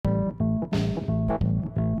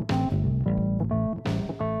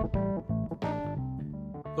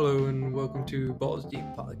Hello and welcome to Balls Deep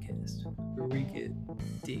Podcast, where we get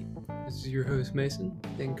deep. This is your host Mason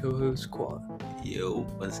and co-host Quan. Yo,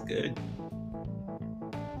 what's good?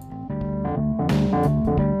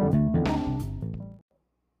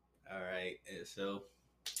 Alright, so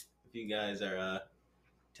if you guys are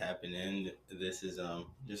tapping in, this is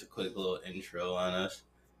just a quick little intro on us.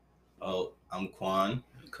 Oh, I'm Quan,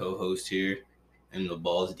 co-host here in the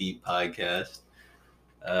Balls Deep Podcast.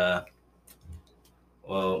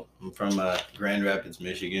 Well, I'm from Grand Rapids,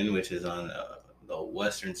 Michigan, which is on the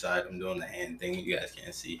western side. I'm doing the hand thing you guys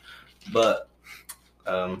can't see. But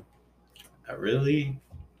I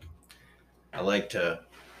like to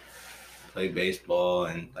play baseball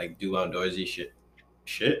and like do outdoorsy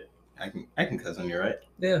shit. I can cuss on you, right?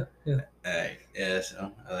 Yeah. Alright, yeah,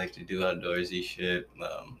 so I like to do outdoorsy shit.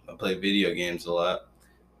 I play video games a lot.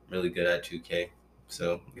 Really good at 2K.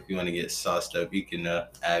 So if you want to get sauced up, you can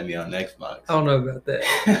add me on Xbox. I don't know about that.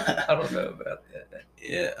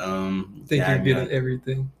 Yeah. I think you're good at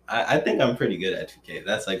everything. I think I'm pretty good at 2K.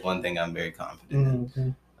 That's like one thing I'm very confident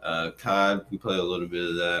in. COD, we play a little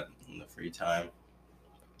bit of that in the free time.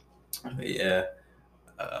 But yeah.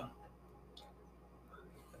 I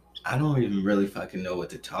don't even really fucking know what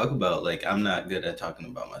to talk about. Like, I'm not good at talking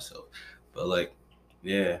about myself. But, like,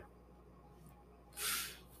 yeah.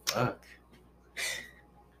 Fuck.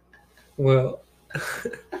 Well,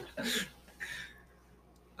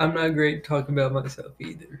 I'm not great talking about myself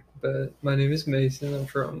either, but my name is Mason. I'm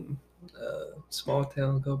from a small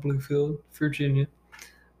town called Bluefield, Virginia.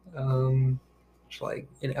 It's like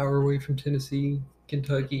an hour away from Tennessee,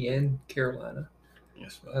 Kentucky, and Carolina.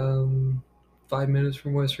 Yes, 5 minutes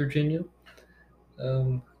from West Virginia.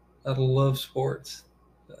 I love sports.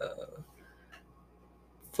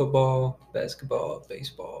 Football, basketball,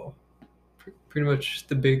 baseball. Pretty much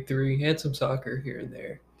the big three, and some soccer here and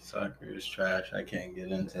there. Soccer is trash. I can't get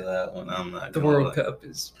into that one. I'm not. The World Cup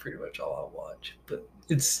is pretty much all I watch, but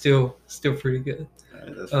it's still pretty good.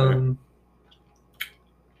 Right, that's fair.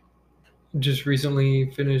 Just recently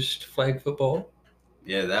finished flag football.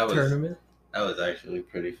 Yeah, that tournament. That was actually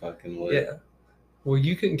pretty fucking lit. Yeah. Well,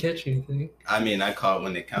 you couldn't catch anything. I mean, I caught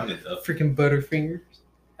when it counted though. Freaking Butterfingers.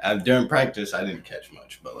 During practice, I didn't catch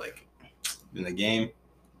much, but like in the game,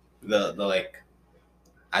 the like,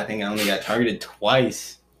 I think I only got targeted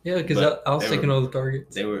twice. Yeah, because I was taking all the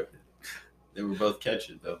targets. They were both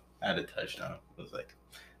catches though. I had a touchdown. It was like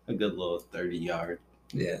a good little 30-yard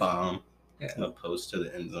bomb. Yeah. In the post to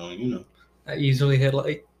the end zone, you know. I easily had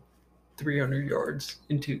like 300 yards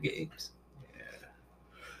in 2 games. Yeah.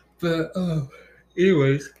 But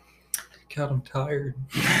anyways, God, I'm tired.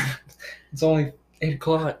 It's only 8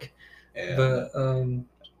 o'clock. Yeah. But I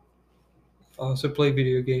also play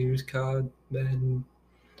video games, COD, Madden,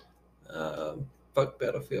 fuck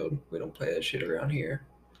Battlefield. We don't play that shit around here.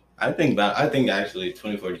 I think actually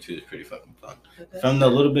 2042 is pretty fucking fun. From the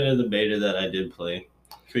little bit of the beta that I did play,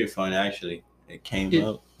 pretty fun actually. It came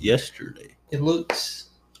up yesterday. It looks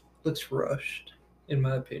rushed, in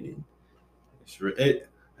my opinion. I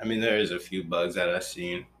mean, there is a few bugs that I've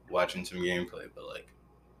seen watching some gameplay, but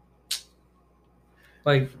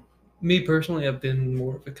like me personally, I've been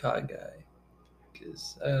more of a COD guy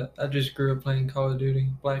because I just grew up playing Call of Duty,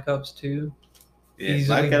 Black Ops 2. Yeah,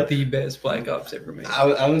 easily the best Black Ops ever made.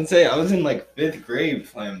 I would say I was in like 5th grade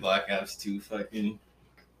playing Black Ops 2, fucking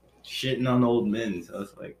shitting on old men. So I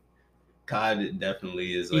was like, COD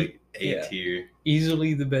definitely is like A tier.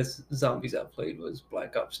 Easily the best zombies I played was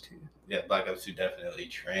Black Ops 2. Yeah, Black Ops 2 definitely.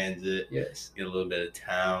 Transit. Yes. Get a little bit of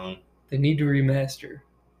Town. They need to remaster.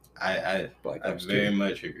 I very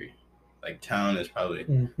much agree. Like Town is probably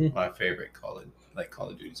my favorite Call of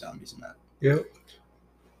Duty Zombies map. Yep.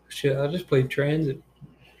 Shit, I just played Transit.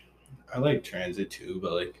 I like Transit too,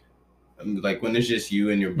 but like when it's just you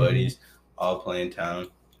and your buddies all playing Town.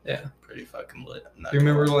 Yeah. Pretty fucking lit. You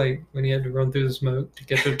remember like when you had to run through the smoke to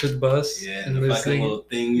get up to the bus? Yeah, and the fucking little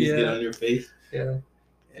things get on your face. Yeah.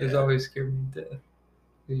 It was always scared me to death.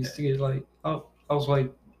 I used to get like, I was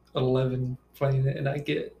like 11 playing it, and I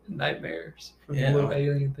get nightmares from the little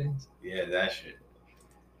alien things. Yeah, that shit.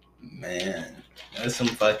 Man, that's some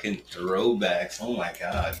fucking throwbacks. Oh my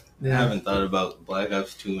god. Yeah. I haven't thought about Black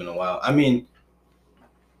Ops 2 in a while. I mean,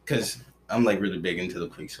 because I'm like really big into the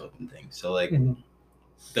quickscoping thing. So like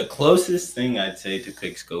the closest thing I'd say to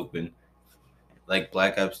quickscoping, like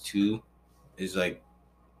Black Ops 2, is like,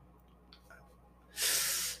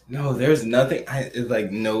 no, there's nothing. It's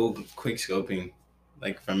like no quickscoping,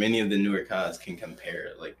 like from any of the newer CODs can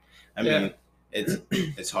compare. Like, I mean.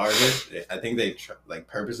 It's harder. I think they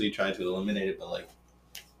purposely tried to eliminate it, but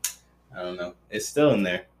I don't know. It's still in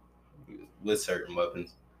there with certain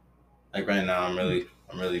weapons. Like right now, I'm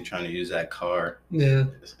really trying to use that car. Yeah,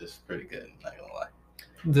 it's pretty good. Not gonna lie.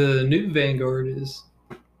 The new Vanguard is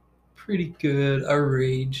pretty good. I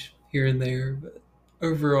rage here and there, but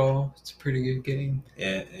overall, it's a pretty good game.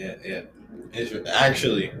 Yeah. It's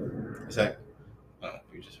actually, it's like, oh,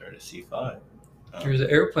 we just heard a C5. There's an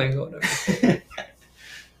airplane going over.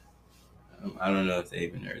 I don't know if they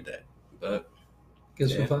even heard that, but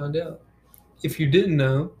guess we'll find out. If you didn't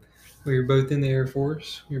know, we were both in the Air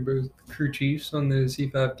Force. We were both crew chiefs on the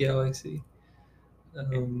C5 Galaxy.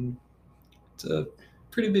 It's a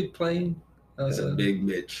pretty big plane. It's a big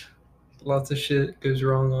bitch. Lots of shit goes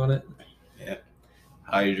wrong on it. Yeah.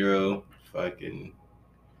 Hydro, fucking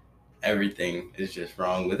everything is just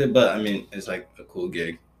wrong with it. But I mean, it's like a cool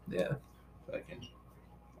gig. Yeah. Fucking.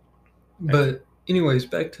 But anyways,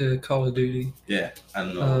 back to Call of Duty. Yeah, I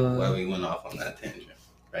don't know why we went off on that tangent.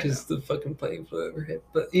 Because the fucking plane flew overhead.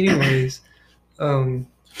 But anyways,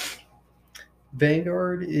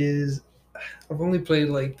 Vanguard is. I've only played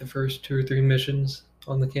like the first 2 or 3 missions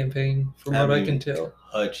on the campaign. From what I can tell,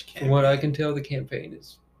 the campaign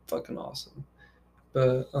is fucking awesome.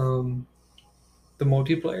 But the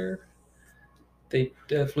multiplayer, they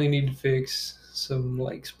definitely need to fix some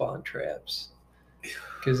like spawn traps.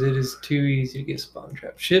 Because it is too easy to get spawn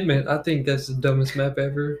trapped. Shipment, I think that's the dumbest map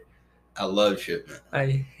ever. I love Shipment. I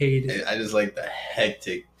hate it. I just like the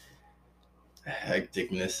hecticness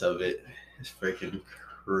of it. It's freaking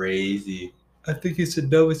crazy. I think it's the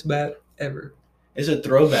dumbest map ever. It's a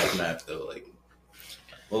throwback map though. Like,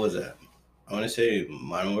 what was that? I want to say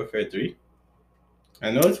Modern Warfare 3.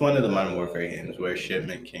 I know it's one of the Modern Warfare games where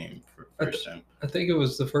Shipment came for first time. I think it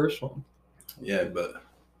was the first one. Yeah, but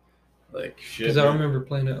like because I remember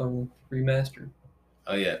playing it on remastered.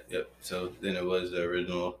 Oh yeah, yep. So then it was the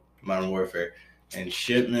original Modern Warfare, and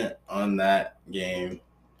Shipment on that game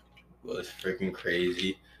was freaking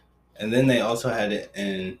crazy. And then they also had it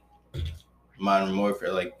in Modern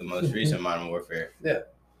Warfare, like the most recent Modern Warfare. Yeah.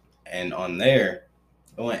 And on there,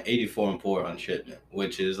 I went 84-4 on Shipment,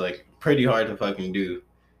 which is like pretty hard to fucking do.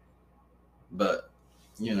 But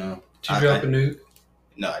you know, did you drop a nuke?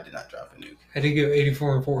 No, I did not drop a nuke. How do you go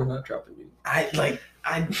 84-4 and not drop a nuke?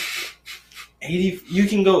 80. You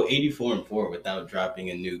can go 84-4 without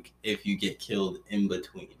dropping a nuke if you get killed in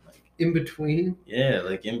between. Like in between? Yeah,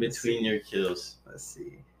 like in between your kills. Let's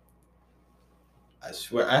see. I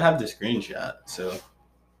swear I have the screenshot. So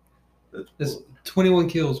it's 21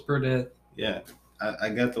 kills per death. Yeah, I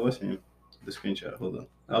got the screenshot. Hold on,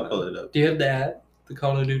 I'll pull it up. Do you have that? The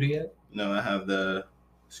Call of Duty app? No, I have the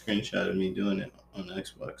screenshot of me doing it on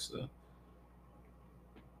Xbox though.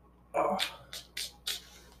 Oh.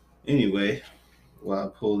 Anyway, while I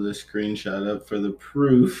pull this screenshot up for the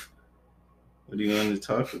proof, what do you want to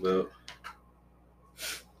talk about?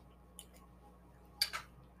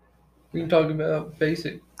 We can talk about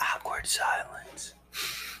Basic. Awkward silence.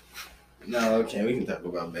 No, okay, we can talk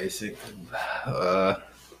about Basic.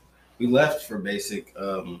 We left for Basic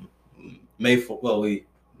May 4th. Well, we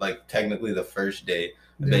technically the first day.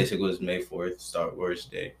 Basic was May 4th, Star Wars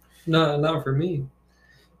Day. No, not for me.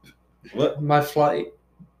 What? My flight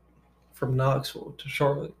from Knoxville to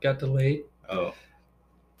Charlotte got delayed. Oh.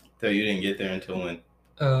 So you didn't get there until when?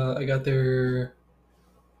 I got there,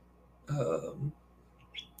 I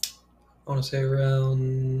want to say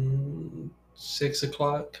around 6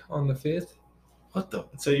 o'clock on the 5th. What the?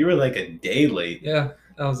 So you were like a day late? Yeah,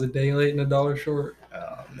 I was a day late and $1 short.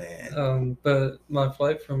 Oh, man. But my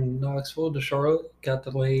flight from Knoxville to Charlotte got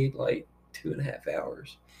delayed like 2.5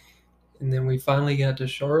 hours. And then we finally got to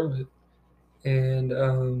Charlotte.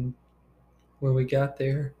 And when we got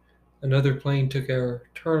there, another plane took our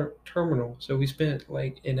terminal. So we spent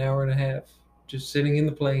like an hour and a half just sitting in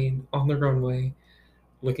the plane on the runway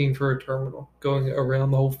looking for a terminal, going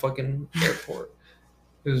around the whole fucking airport.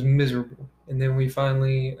 It was miserable. And then we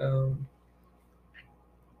finally,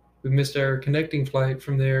 we missed our connecting flight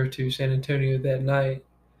from there to San Antonio that night.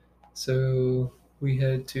 So we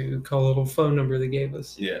had to call a little phone number they gave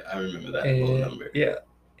us. Yeah, I remember that phone number. Yeah.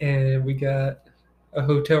 And we got a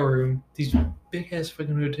hotel room, these big ass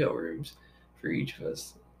fucking hotel rooms for each of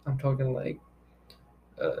us. I'm talking like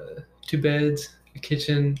 2 beds, a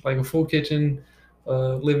kitchen, like a full kitchen,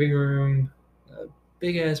 living room, a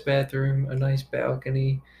big ass bathroom, a nice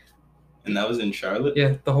balcony. And that was in Charlotte?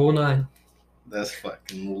 Yeah, the whole 9. That's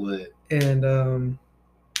fucking lit. And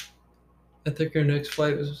I think our next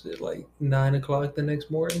flight was at like 9 o'clock the next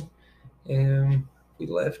morning. And we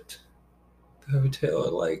left the hotel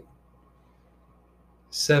at like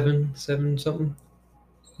 7 something.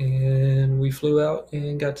 And we flew out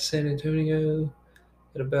and got to San Antonio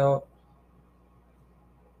at about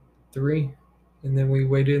 3. And then we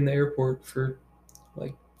waited in the airport for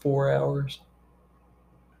like 4 hours,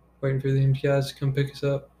 waiting for the MTIs to come pick us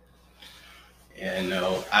up. Yeah,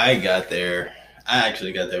 no, I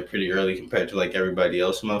actually got there pretty early compared to like everybody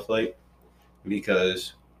else on my flight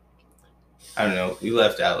because, I don't know, we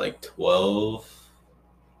left at like 12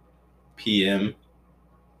 p.m.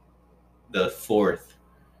 the 4th.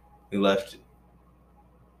 We left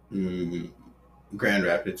Grand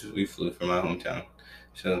Rapids. We flew from my hometown.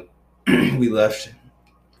 So we left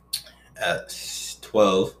at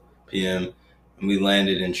 12 p.m. and we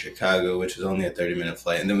landed in Chicago, which was only a 30-minute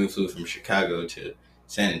flight. And then we flew from Chicago to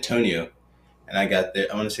San Antonio. And I got there,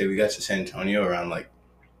 I want to say we got to San Antonio around like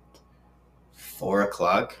 4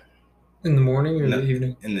 o'clock. In the morning or the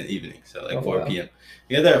evening? In the evening. So like 4 p.m.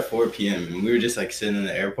 We got there at 4 p.m. and we were just like sitting in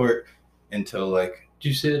the airport until like... Did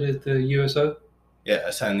you sit at the USO? Yeah, I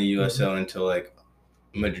signed the USO until like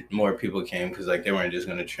more people came because like they weren't just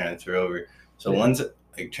going to transfer over. So once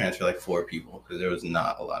like transfer like 4 people because there was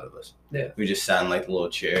not a lot of us. Yeah. We just sat in like little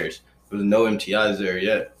chairs. There was no MTIs there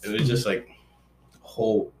yet. It was just like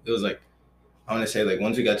it was like, I want to say like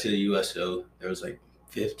once we got to the USO, there was like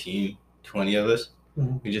 15, 20 of us.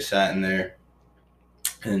 Mm-hmm. We just sat in there.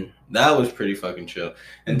 And that was pretty fucking chill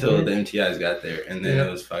until the MTIs got there. And then it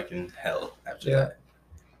was fucking hell after that.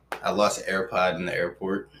 I lost an AirPod in the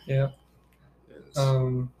airport. Yeah.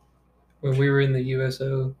 When we were in the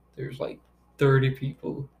USO, there's like 30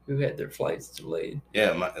 people who had their flights delayed.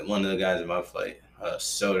 Yeah, one of the guys in my flight,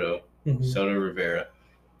 Soto Rivera,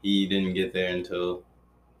 he didn't get there until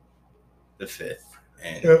the 5th.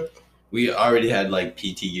 And we already had like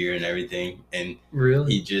PT gear and everything. And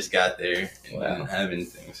really, he just got there and didn't have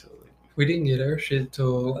anything. So like, we didn't get our shit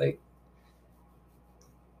till like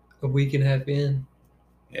a week and a half in.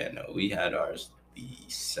 Yeah, no, we had ours the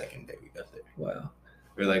second day we got there. Wow.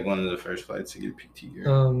 We were like one of the first flights to get PT gear.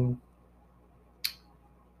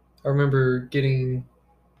 I remember getting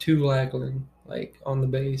to Lackland, like on the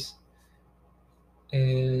base,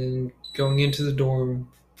 and going into the dorm.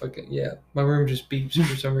 My room just beeps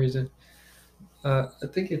for some reason. I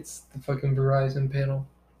think it's the fucking Verizon panel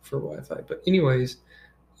for Wi-Fi. But anyways,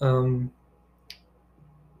 I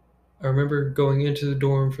remember going into the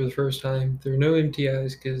dorm for the first time. There were no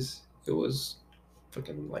MTIs because it was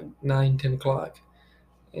fucking like 9, 10 o'clock.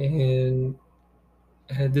 And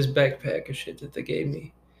I had this backpack of shit that they gave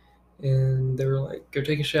me. And they were like, go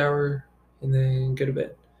take a shower and then go to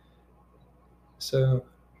bed. So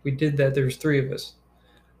we did that. There was 3 of us.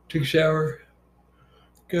 Took a shower,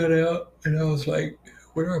 got out, and I was like,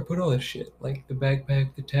 where do I put all this shit? Like the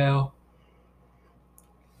backpack, the towel,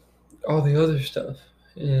 all the other stuff.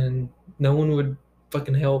 And no one would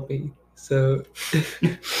fucking help me. So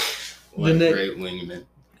what a great wingman.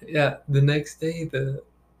 Yeah, the next day the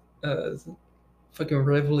fucking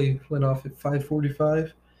Reveille went off at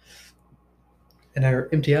 5:45, and our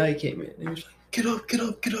MTI came in. And he was like, "Get up, get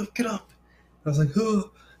up, get up, get up!" I was like,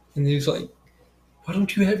 "Oh," and he was like, "Why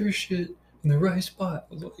don't you have your shit in the right spot?"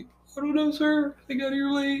 I was like, "I don't know, sir. I got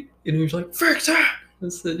here late." And he was like, "Fix it!" I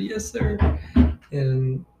said, "Yes, sir."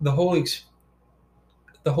 And the whole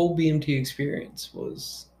BMT experience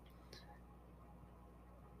was,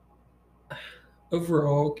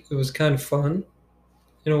 overall, it was kind of fun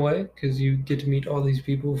in a way because you get to meet all these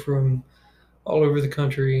people from all over the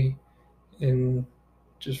country and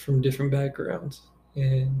just from different backgrounds,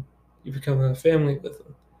 and you become a family with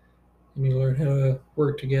them and you learn how to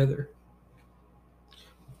work together.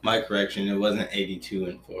 My correction, it wasn't 82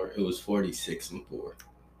 and 4, it was 46 and 4.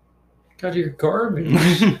 God, you're garbage.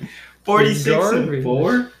 46 and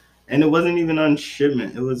 4? And it wasn't even on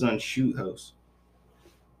shipment, it was on Shoot House.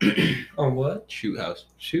 On what? Shoot House.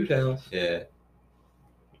 Shoot House? Yeah.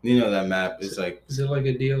 You know that map is like... Is it like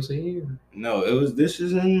a DLC? Or? No, this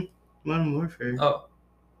is in Modern Warfare. Oh.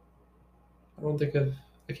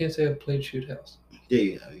 I can't say I've played Shoot House.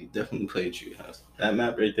 Yeah, you definitely played Shoot House. That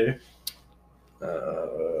map right there?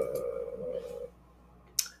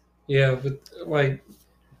 Yeah, but like...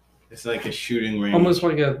 It's like a shooting range. Almost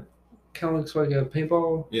like kind of looks like a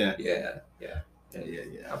paintball. Yeah. Yeah.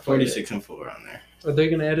 46 and 4 on there. Are they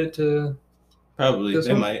gonna add it to? Probably.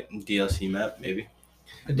 They might. DLC map, maybe.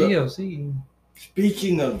 DLC.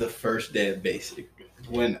 Speaking of the first day of basic,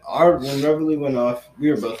 when Reveille went off, we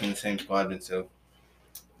were both in the same squadron, so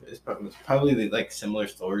it's probably like similar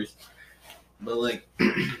stories. But like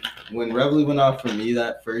when Reveille went off for me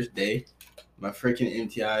that first day, my freaking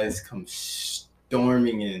MTIs come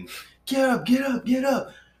storming in. Get up, get up, get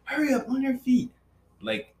up. Hurry up, on your feet.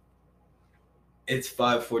 Like, it's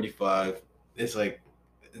 5:45. It's like,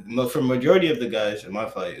 for majority of the guys in my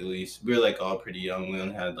flight, at least, we were like all pretty young. We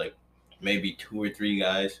only had like maybe 2 or 3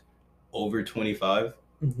 guys over 25.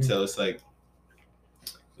 Mhm. So it's like,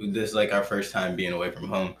 this is like our first time being away from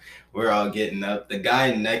home. We're all getting up. The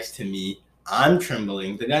guy next to me, I'm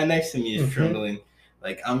trembling. The guy next to me is Mhm. trembling.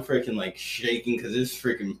 Like, I'm freaking like shaking because it's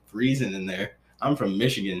freaking freezing in there. I'm from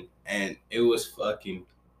Michigan, and it was fucking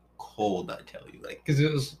cold, I tell you. Like, Because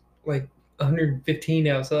it was like 115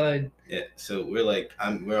 outside. yeah. So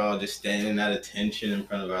we're all just standing at attention in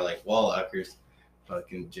front of our like wall lockers,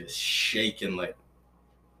 fucking just shaking. Like,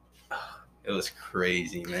 it was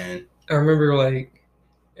crazy, man. I remember like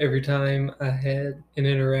every time I had an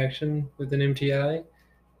interaction with an MTI,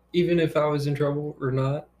 even if I was in trouble or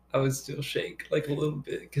not, I would still shake like a little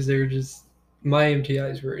bit because they were just, my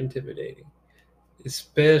MTIs were intimidating,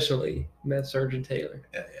 especially Matt Sergeant Taylor.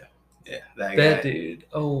 Yeah. That guy, dude,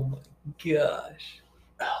 oh my gosh.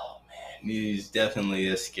 oh man, he's definitely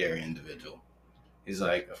a scary individual. He's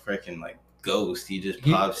like a freaking like ghost. He just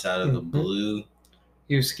pops out of the blue.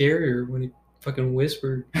 He was scarier when he fucking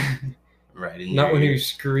whispered. Right in Not your when ear. he was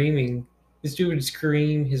screaming. This dude would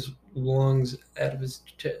scream his lungs out of his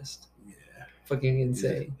chest. Yeah. Fucking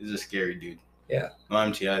insane. He's a scary dude. Yeah. My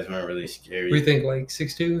MTIs weren't really scary. We think like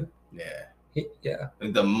 6'2"? Yeah. Yeah.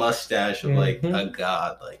 The mustache of like a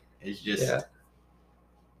god. Like, it's just,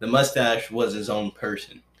 the mustache was his own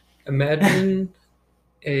person. Imagine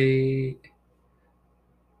I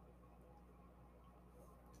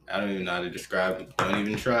don't even know how to describe it. Don't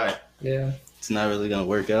even try. Yeah. It's not really gonna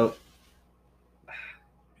work out.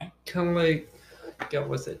 Kind of like, God,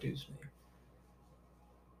 what's that dude's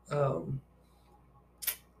name?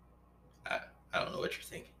 I don't know what you're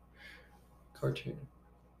thinking. Cartoon.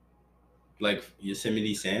 Like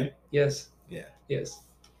Yosemite Sam? Yes. Yeah. Yes.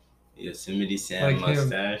 Yosemite Sam like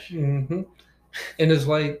mustache. Mm-hmm. And it's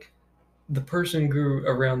like the person grew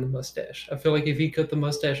around the mustache. I feel like if he cut the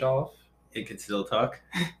mustache off, it could still talk.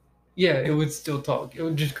 Yeah, it would still talk. It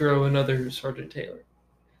would just grow another Sergeant Taylor.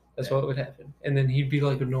 That's what would happen, and then he'd be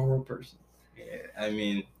like a normal person. Yeah, I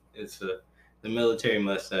mean, the military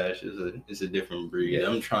mustache is a different breed. Yeah.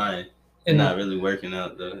 I'm trying. And not really working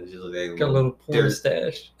out though. It's just like got a little porn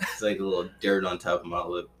stash. It's like a little dirt on top of my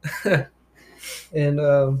lip.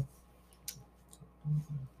 And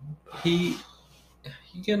he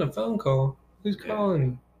getting a phone call. Who's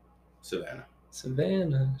calling? Savannah.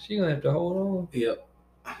 She gonna have to hold on. Yep.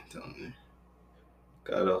 I'm telling you.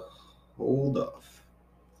 Gotta hold off.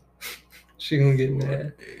 She gonna get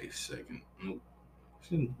mad. A second. Nope.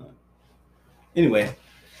 She's not. Anyway.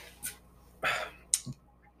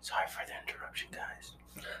 Sorry for the interruption, guys.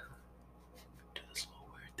 Do this little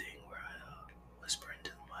weird thing where I whisper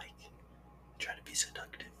into the mic and try to be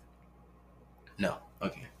seductive. No.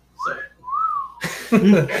 Okay. Sorry.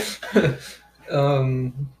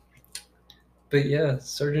 But yeah,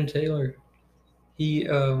 Sergeant Taylor, he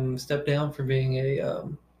stepped down from being a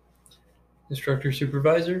instructor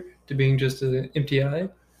supervisor to being just an MTI,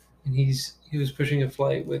 and he was pushing a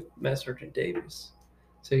flight with Master Sergeant Davis.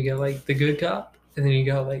 So you got like the good cop, and then you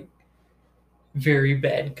got like very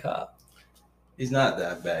bad cop. He's not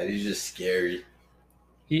that bad. He's just scary.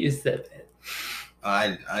 He is that bad.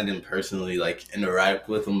 I didn't personally like interact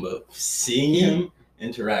with him, but seeing him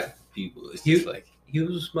interact with people, it's just like, he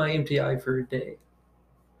was my MTI for a day.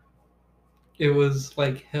 It was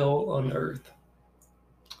like hell on earth.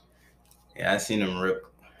 Yeah, I seen him rip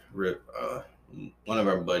one of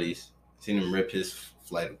our buddies. Seen him rip his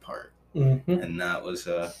flight apart, and that was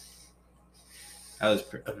a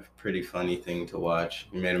pretty funny thing to watch.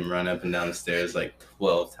 We made him run up and down the stairs like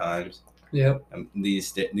 12 times. Yep.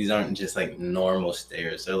 These aren't just like normal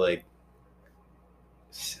stairs. They're like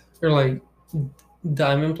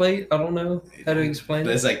diamond plate. I don't know how to explain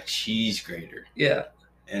it. It's like cheese grater. Yeah.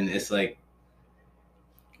 And it's like,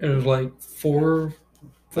 it was like four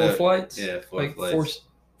flights. Yeah, four like flights. 4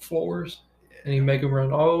 floors, and you make them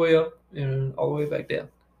run all the way up and all the way back down.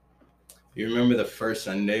 You remember the first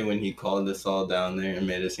Sunday when he called us all down there and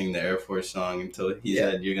made us sing the Air Force song until he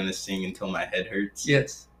said, "You're gonna sing until my head hurts"?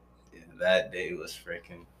 Yes. Yeah, that day was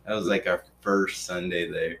freaking. That was like our first Sunday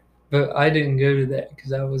there. But I didn't go to that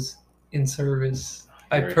because I was in service.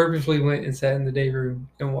 I purposely went and sat in the day room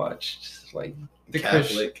and watched like the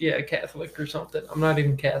Catholic. Catholic or something. I'm not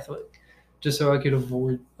even Catholic, just so I could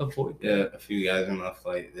avoid. Yeah, a few guys on my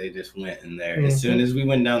flight, they just went in there as soon as we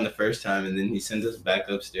went down the first time, and then he sent us back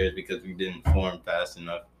upstairs because we didn't form fast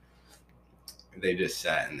enough. They just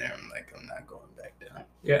sat in there. I'm like, I'm not going back down.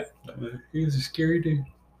 Yeah, he was a scary dude.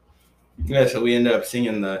 Yeah, so we ended up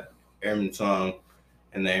singing the Airman song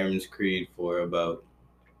and the Airman's Creed for about,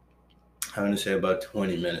 I want to say about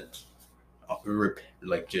 20 minutes,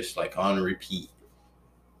 like just like on repeat,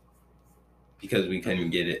 because we couldn't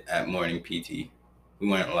get it at morning PT. We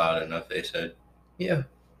weren't loud enough, they said. Yeah.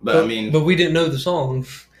 But I mean, but we didn't know the song.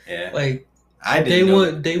 Yeah. Like, I didn't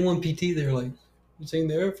know. Day one PT, they're like, sing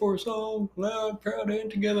the Air Force song, loud, proud,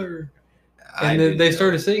 and together. And then they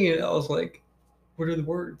started singing it. I was like, what are the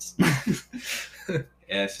words?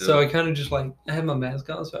 Yeah. So I kind of just like, I had my mask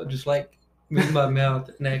on, so I just like move my mouth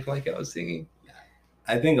and act like I was singing.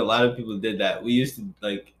 I think a lot of people did that. We used to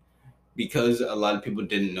like, because a lot of people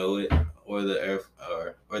didn't know it or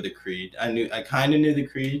the creed. I kind of knew the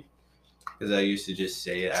creed because I used to just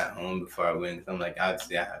say it at home before I went. I'm like,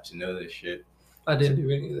 obviously I have to know this shit. I didn't do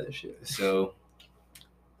any of that shit. So,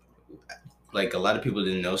 like, a lot of people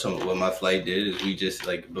didn't know. What my flight did is we just,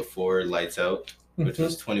 like, before lights out, which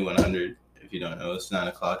was 2100. If you don't know, it's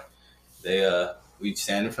 9:00. We'd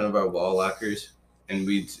stand in front of our wall lockers and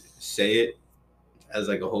we'd say it as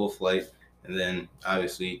like a whole flight, and then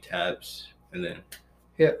obviously taps, and then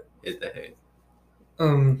hit the head.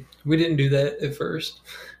 We didn't do that at first.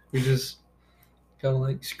 We just kind of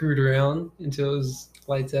like screwed around until it was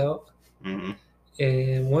lights out. Mm-hmm.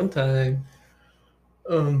 And one time,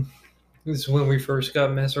 this is when we first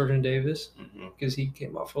got Master Sergeant Davis, because he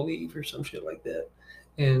came off a leave or some shit like that,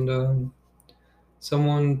 and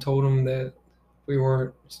someone told him that we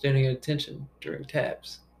weren't standing at attention during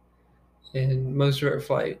taps, and most of our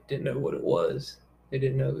flight didn't know what it was. They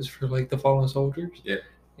didn't know it was for like the fallen soldiers. Yeah.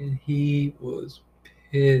 And he was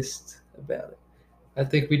pissed about it. I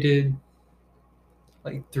think we did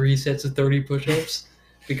like 3 sets of 30 push-ups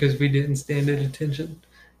because we didn't stand at attention.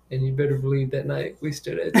 And you better believe that night we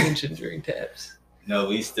stood at attention during taps. No,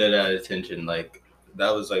 we stood at attention. Like,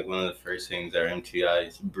 that was like one of the first things our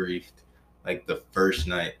MTIs briefed. Like, the first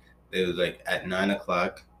night, they was like, at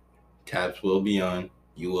 9:00, taps will be on.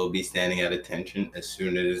 You will be standing at attention as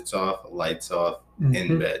soon as it's off, lights off,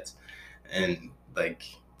 in beds. And like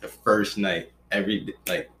the first night,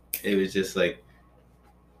 it was just like,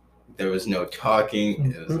 there was no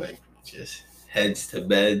talking. It was like just heads to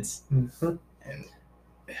beds. And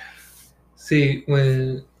see,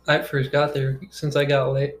 when I first got there, since I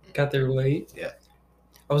got there late, yeah,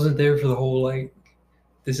 I wasn't there for the whole like,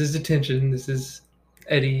 this is detention, this is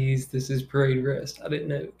at ease, this is parade rest. I didn't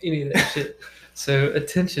know any of that shit. So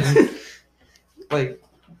attention, like,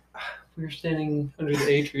 we were standing under the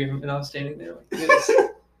atrium, and I was standing there like this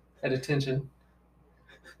at attention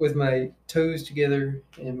with my toes together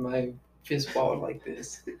and my fist balled like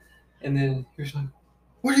this. And then he was like,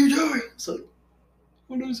 "What are you doing?" I was like,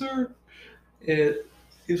 "Oh no, sir." And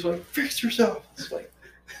he was like, "Fix yourself." I was like,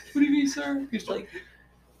 "What do you mean, sir?" He's like,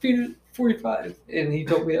 "Feet at 45." And he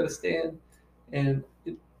told me how to stand. And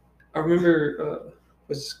I remember,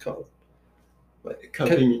 what's this called? Like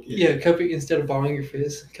cupping. Cupping instead of balling your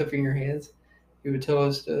fist, cupping your hands. He would tell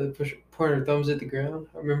us to point our thumbs at the ground.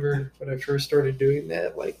 I remember when I first started doing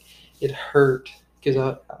that, like, it hurt because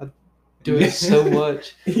I do it so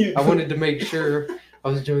much. I wanted to make sure I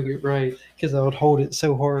was doing it right because I would hold it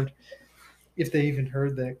so hard. If they even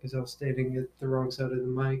heard that, because I was standing at the wrong side of the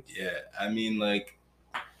mic. Yeah, I mean, like,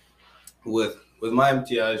 with my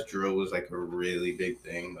MTIs, drill was like a really big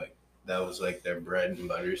thing. Like, that was like their bread and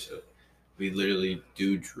butter. So we literally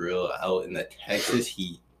do drill out in the Texas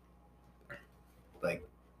heat, like,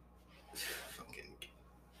 fucking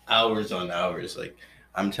hours on hours. Like,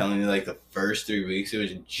 I'm telling you, like, the first 3 weeks, it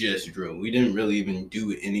was just drill. We didn't really even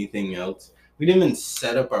do anything else. We didn't even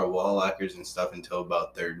set up our wall lockers and stuff until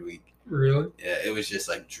about 3rd week. Really? Yeah, it was just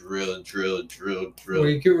like drill. Well,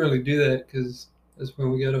 you couldn't really do that because that's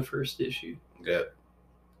when we got our first issue. Yeah.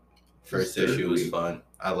 First issue was fun.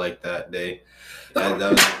 I liked that day. That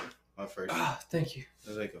was my first. Thank you. It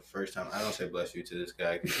was like the first time. I don't say bless you to this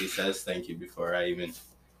guy because he says thank you before I even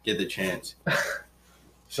get the chance.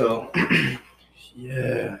 So,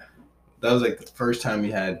 yeah. That was like the first time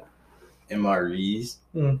we had MREs.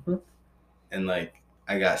 And like,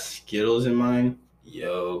 I got Skittles in mine.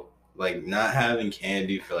 Yo, like, not having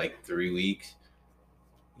candy for like 3 weeks.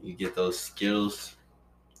 You get those Skittles.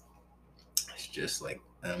 It's just like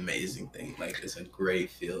an amazing thing. Like, it's a great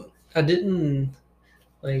feeling. I didn't,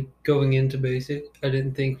 like, going into basic, I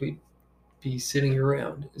didn't think we'd be sitting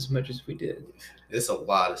around as much as we did. It's a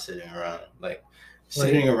lot of sitting around. Like,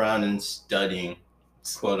 sitting around and studying,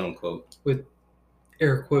 quote unquote. With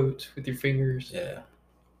air quotes with your fingers. Yeah.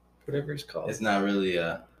 Whatever it's called. It's not really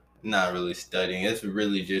studying. It's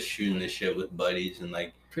really just shooting the shit with buddies and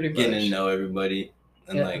like getting to know everybody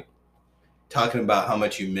and like talking about how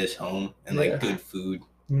much you miss home and like good food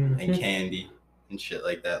and candy and shit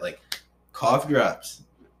like that. Like, cough drops.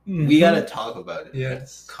 We gotta talk about it.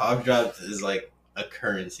 Yes. Like, cough drops is like a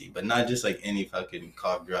currency, but not just like any fucking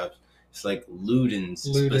cough drops. It's like Ludens.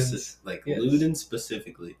 Ludens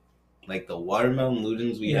specifically. like the watermelon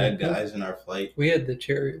Ludens, we had guys in our flight. We had the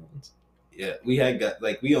cherry ones. Yeah, we had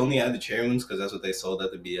like we only had the cherry ones because that's what they sold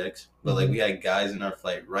at the BX. But like we had guys in our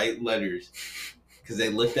flight write letters because they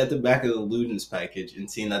looked at the back of the Ludens package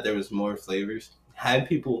and seen that there was more flavors. Had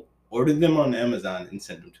people order them on Amazon and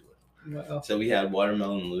send them to us. Wow. So we had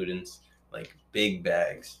watermelon Ludens, like big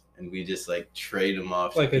bags, and we just like trade them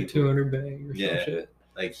off. Like a 200 bag or some shit.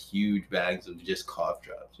 Like huge bags of just cough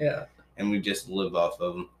drops. Yeah. And we just live off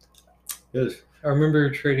of them. I remember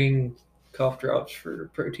trading cough drops for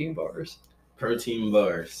protein bars. Protein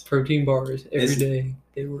bars Every day.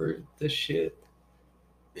 They were the shit.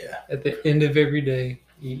 Yeah. At the end of every day,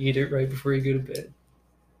 you eat it right before you go to bed.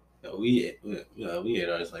 No, we ate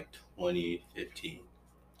ours like 2015.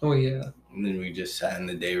 Oh yeah. And then we just sat in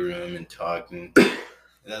the day room and talked, and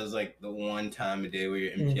that was like the one time a day where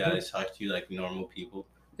your MTIs talk to you like normal people.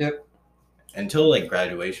 Yep. Until like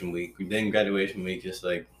graduation week. Then graduation week, just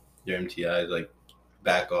like your MTIs like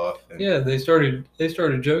back off. And, yeah, they started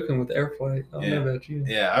joking with Air Flight. I don't know about you.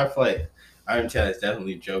 Yeah, our MTIs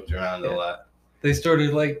definitely joked around a lot. They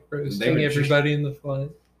started like roasting everybody in the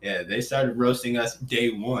flight. Yeah, they started roasting us day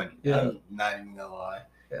one. Yeah. I'm not even gonna lie.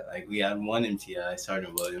 Yeah. Like we had one MTI,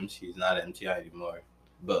 Sergeant Williams. He's not an MTI anymore,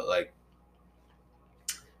 but like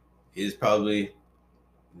he's probably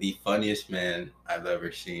the funniest man I've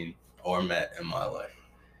ever seen or met in my life.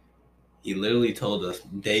 He literally told us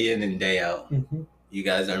day in and day out, you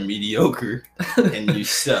guys are mediocre and you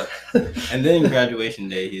suck. And then graduation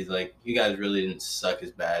day, he's like, you guys really didn't suck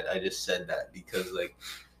as bad. I just said that because like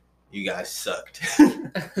you guys sucked.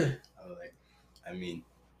 I was like, I mean,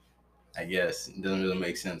 I guess it doesn't really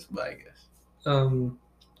make sense, but I guess.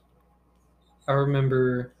 I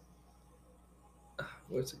remember,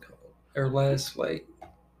 what's it called? Our last flight.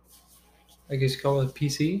 I guess you call it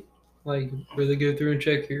PC, like where they go through and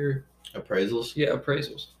check your appraisals. Yeah,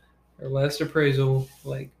 appraisals. Our last appraisal,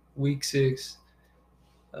 like week 6,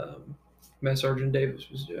 Master Sergeant Davis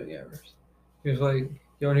was doing ours. He was like,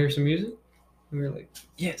 "You want to hear some music?" And we were like,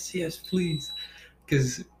 "Yes, please,"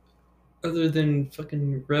 because other than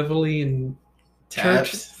fucking reveille and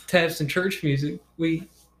taps and church music, we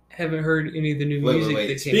haven't heard any of the new music that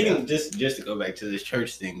came Speaking out. Just to go back to this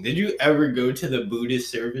church thing, did you ever go to the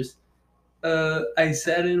Buddhist service? I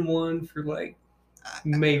sat in one for like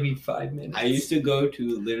maybe 5 minutes. I used to go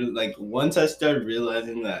to literally like once I started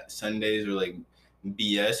realizing that Sundays were like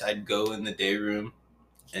BS, I'd go in the day room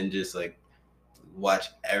and just like watch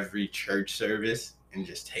every church service and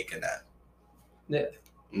just take a nap. Yeah.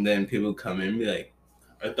 And then people come in and be like,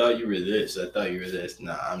 I thought you were this. I thought you were this.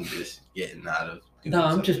 Nah, I'm just getting out of. No,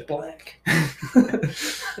 I'm just black.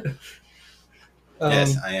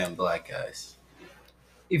 Yes, I am black, guys.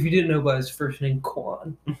 If you didn't know by his first name,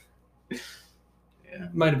 Quan. Yeah.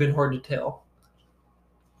 Might have been hard to tell.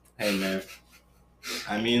 Hey, man.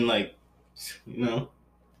 I mean, like, you know,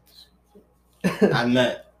 I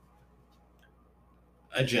met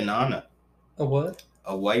a Janana. A what?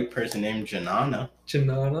 A white person named Janana.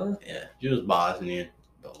 Janana? Yeah, she was Bosnian,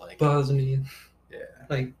 but like Bosnian. Yeah.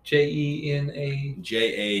 Like Jena.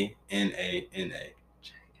 Jana.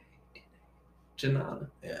 Janana.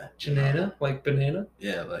 Yeah. Janana? Like banana?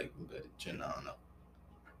 Yeah, like Janana.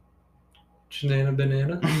 Janana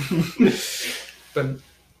banana? But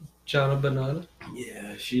Jana banana?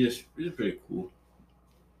 Yeah, she's pretty cool.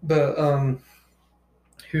 But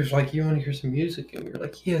he was like, "You want to hear some music?" And we were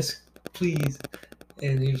like, "Yes, please."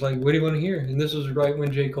 And he was like, "What do you want to hear?" And this was right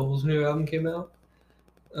when J. Cole's new album came out.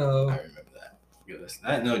 I remember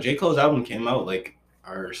that. No, J. Cole's album came out like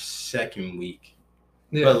our second week.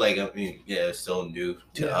 Yeah. But like, I mean, yeah, it's still new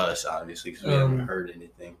to us, obviously, because we haven't heard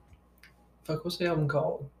anything. Fuck, what's the album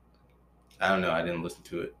called? I don't know. I didn't listen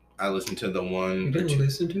to it. I listened to the one. You didn't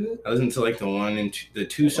listen to it? I listened to like the one and the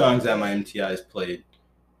 2 songs that my MTIs played.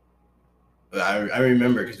 But I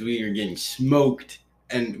remember because we were getting smoked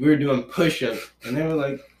and we were doing push-ups, and they were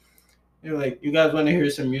like, "You guys want to hear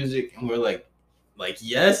some music?" And we're like,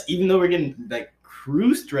 yes, even though we're getting like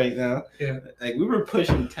cruised right now. Yeah. Like we were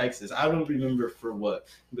pushing Texas. I don't remember for what,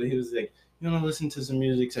 but he was like, "You want to listen to some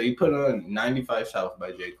music?" So he put on 95 South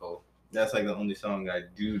by J. Cole. That's like the only song I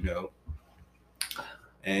do know.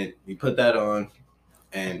 And he put that on,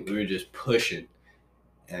 and we were just pushing.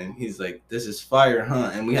 And he's like, "This is fire,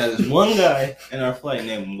 huh?" And we had this one guy in our flight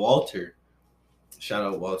named Walter. Shout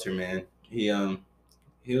out Walter, man. He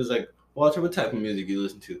was like, "Walter, what type of music you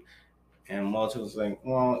listen to?" And Walter was like,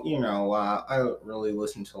 "Well, you know, I don't really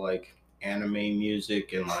listen to like anime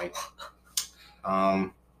music and like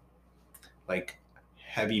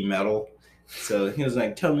heavy metal." So he was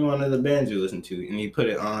like, "Tell me one of the bands you listen to." And he put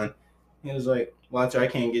it on. He was like, Watch, I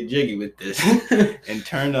can't get jiggy with this, and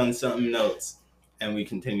turned on something else, and we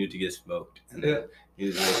continued to get smoked. And then he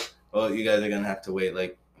was like, well, you guys are going to have to wait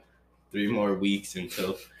like 3 more weeks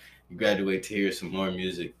until you graduate to hear some more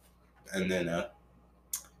music. And then our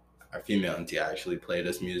female auntie actually played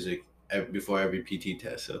us music before every PT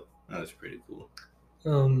test, so that was pretty cool.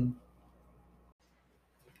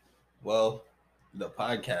 Well, the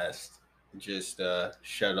podcast just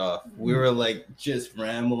shut off. We were like just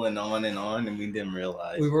rambling on, and we didn't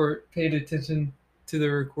realize. We weren't paying attention to the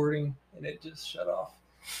recording, and it just shut off.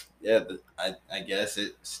 Yeah, I guess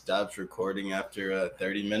it stops recording after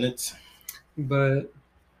 30 minutes. But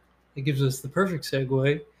it gives us the perfect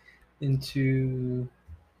segue into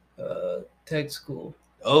tech school.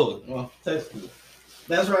 Oh, well, tech school.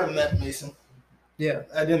 That's where I met Mason. Yeah.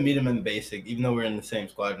 I didn't meet him in basic, even though we're in the same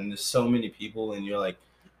squad, and there's so many people, and you're like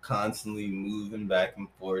constantly moving back and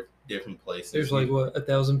forth different places. There's like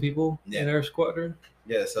 1,000 people in our squadron.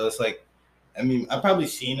 Yeah, so it's like, I mean, I've probably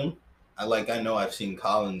seen him. I know I've seen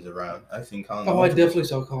Collins around. I've seen Collins. Oh, I definitely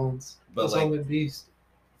saw Collins. But I saw him at Beast.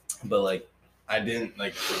 But like, I didn't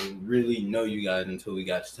like really know you guys until we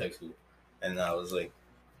got to tech school, and I was like,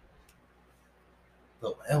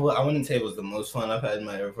 well, I wouldn't say it was the most fun I've had in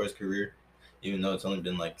my Air Force career, even though it's only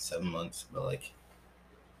been like 7 months. But like,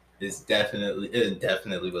 it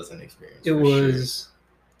definitely was an experience. It was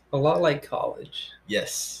a lot like college.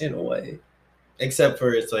 Yes, in a way, except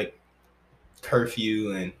for it's like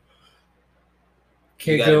curfew and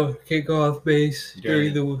can't go off base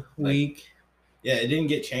during the week. Yeah, it didn't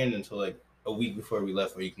get changed until like a week before we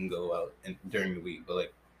left, where you can go out during the week. But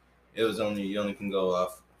like, it was you only can go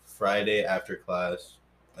off Friday after class,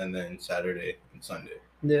 and then Saturday and Sunday.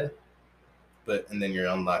 Yeah. And then you're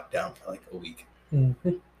on lockdown for like a week.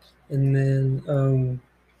 Mm-hmm. And then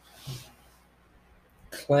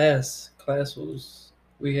class was,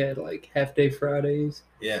 we had like half day Fridays.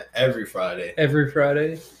 Yeah, every Friday.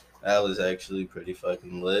 That was actually pretty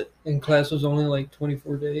fucking lit. And class was only like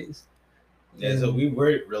 24 days. Yeah, so we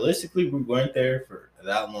weren't there for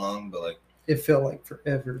that long, but like, it felt like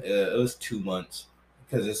forever. Yeah, it was 2 months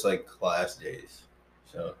because it's like class days,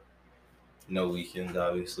 so no weekends,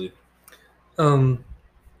 obviously. I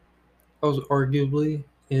was arguably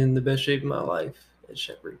in the best shape of my life at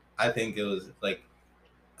Shepherd. I think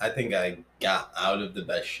I got out of the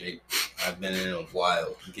best shape I've been in a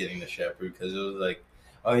while getting to Shepherd, because it was like,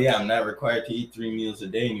 oh yeah, I'm not required to eat 3 meals a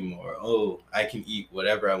day anymore. Oh, I can eat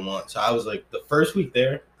whatever I want. So I was like, the first week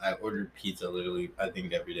there, I ordered pizza literally, I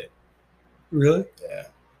think, every day. Really? Yeah.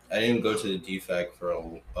 I didn't go to the DFAC for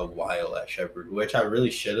a while at Shepherd, which I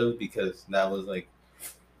really should have, because that was like,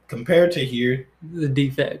 compared to here, the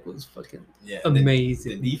DFAC was fucking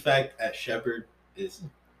amazing. The DFAC at Shepherd is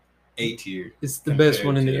A tier. It's the best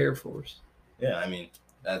one in the Air Force. Yeah, I mean,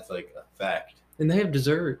 that's like a fact. And they have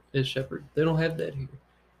dessert at Shepherd. They don't have that here.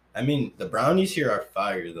 I mean, the brownies here are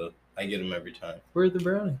fire, though. I get them every time. Where are the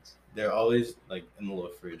brownies? They're always like in the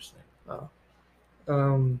little fridge thing.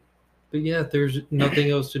 Oh. But yeah, there's nothing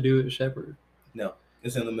else to do at Shepherd. No,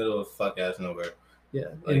 it's in the middle of fuck-ass nowhere. Yeah,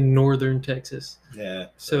 like, in northern Texas. Yeah.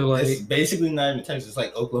 So like, it's basically not even Texas. It's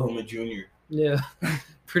like Oklahoma Junior. Yeah,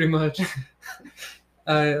 pretty much.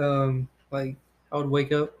 I would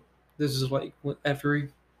wake up. This is like after we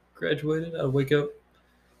graduated. I would wake up,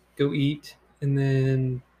 go eat, and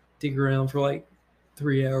then dig around for like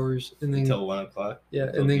 3 hours, and then until 1 o'clock. Yeah,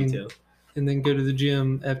 and then go to the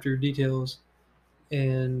gym after details,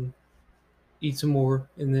 and eat some more,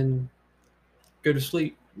 and then go to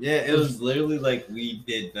sleep. Yeah, it was literally like we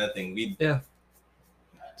did nothing.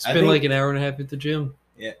 Spend like an hour and a half at the gym.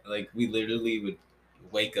 Yeah, like we literally would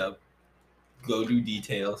wake up, go do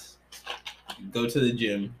details, go to the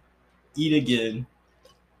gym, eat again,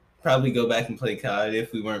 probably go back and play COD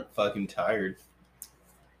if we weren't fucking tired.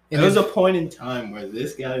 And there was a point in time where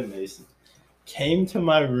this guy Mason came to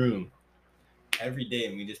my room every day,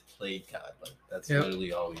 and we just played COD. Like, that's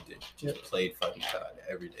literally all we did. Just played fucking COD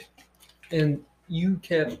every day. And you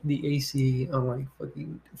kept the AC on like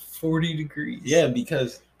fucking 40 degrees. Yeah,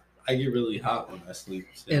 because I get really hot when I sleep.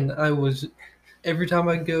 So. And every time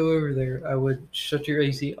I'd go over there, I would shut your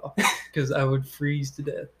AC off because I would freeze to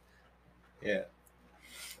death. Yeah.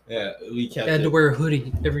 Yeah, I had to wear a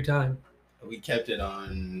hoodie every time. We kept it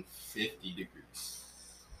on 50 degrees.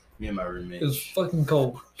 Me and my roommate. It was fucking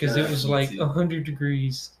cold because it was like 100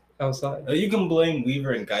 degrees outside. You can blame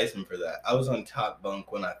Weaver and Geisman for that. I was on top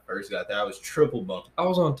bunk when I first got there. I was triple bunk. I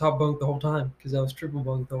was on top bunk the whole time because I was triple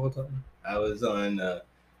bunk the whole time. I was on the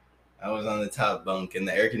top bunk, and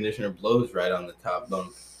the air conditioner blows right on the top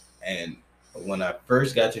bunk. And when I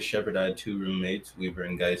first got to Shepherd, I had 2 roommates, Weaver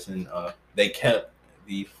and Geisman. They kept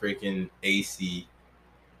the freaking AC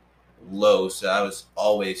low, so I was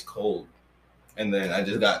always cold. And then I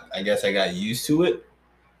guess I got used to it.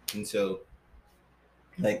 And so,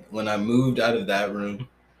 like, when I moved out of that room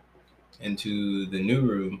into the new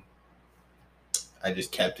room, I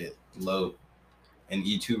just kept it low. And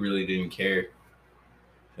E2 really didn't care.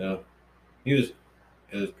 So, it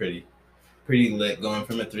was pretty lit going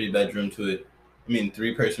from a 3-person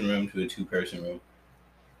room to a 2-person room.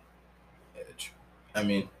 I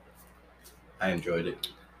mean, I enjoyed it.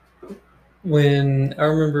 I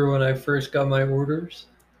remember when I first got my orders,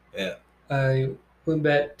 Yeah. I went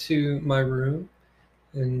back to my room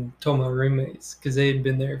and told my roommates, because they had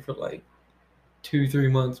been there for like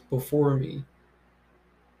 2-3 months before me,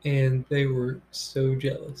 and they were so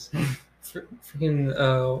jealous.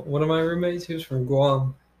 Freaking one of my roommates, he was from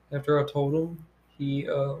Guam. After I told him, he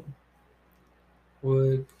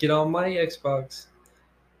would get on my Xbox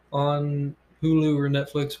on Hulu or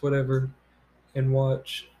Netflix, whatever, and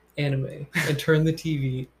watch anime and turn the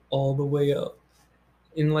TV all the way up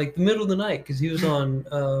in like the middle of the night, because he was on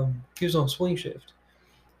swing shift,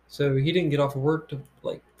 so he didn't get off of work to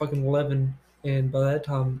like fucking 11, and by that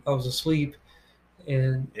time I was asleep.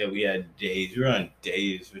 And yeah, we had days. We were on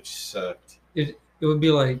days, which sucked. It would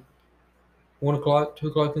be like 1 o'clock, 2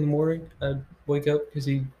 o'clock in the morning. I'd wake up because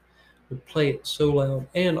he would play it so loud,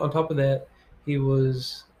 and on top of that, he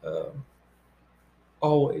was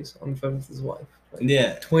always on the phone with his wife. Like,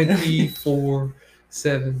 yeah,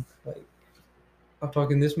 24/7. Like, I'm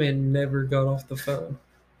talking, this man never got off the phone.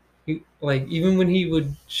 He, like, even when he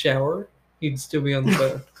would shower, he'd still be on the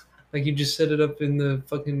phone. Like, he'd just set it up in the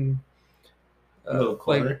fucking little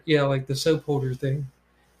corner. Like the soap holder thing.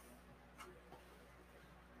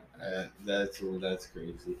 That's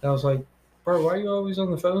crazy. I was like, bro, why are you always on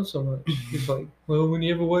the phone so much? He's like, well, when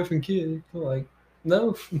you have a wife and kid. I'm like,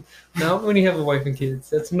 no, not when you have a wife and kids.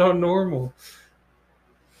 That's not normal.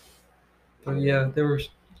 But yeah, they were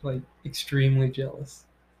like extremely jealous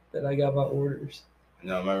that I got my orders.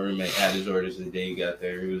 No, my roommate had his orders the day he got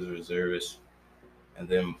there. He was a reservist. And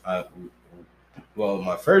then,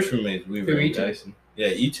 my first roommate, Weaver and Dyson. Yeah,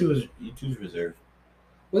 E2's reserve.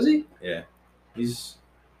 Was he? Yeah. He's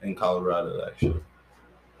in Colorado, actually.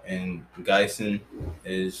 And Geisen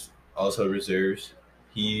is also reserves.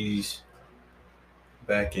 He's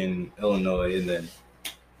back in Illinois. And then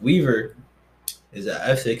Weaver is an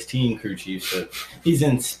F-16 crew chief. So he's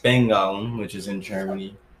in Spangalen, which is in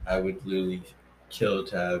Germany. I would literally kill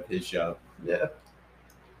to have his job. Yeah.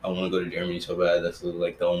 I want to go to Germany so bad. That's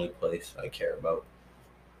like the only place I care about.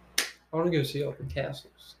 I want to go see all the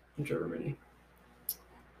castles in Germany.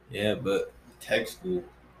 Yeah, but tech school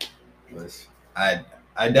was... I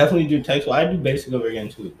definitely do tech school. I do basic over again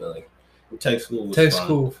too, but like tech school was tech fun.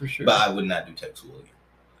 School for sure. But I would not do tech school again.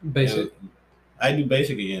 Basic. I do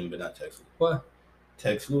basic again, but not tech school. What?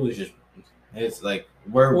 Tech school is just... It's like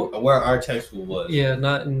where our tech school was. Yeah,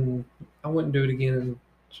 not in... I wouldn't do it again in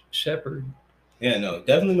Shepherd. Yeah, no,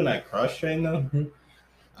 definitely when I cross train though. Mm-hmm.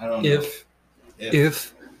 I don't know.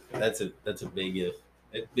 If that's a big if.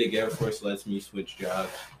 If Big Air Force lets me switch jobs,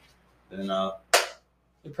 then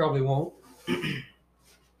it probably won't.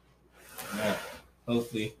 Yeah,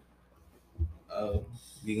 hopefully I'll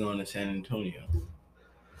be going to San Antonio.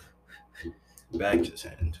 Back to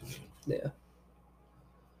San Antonio. Yeah.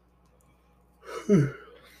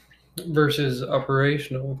 Versus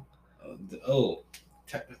operational.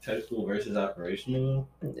 Tech school versus operational.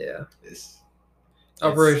 Yeah.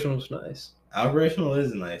 Operational is nice. Operational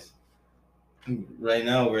is nice. Right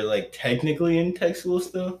now we're like technically in tech school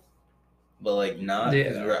still, but like not.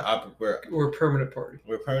 Yeah. We're permanent party.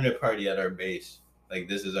 We're permanent party at our base. Like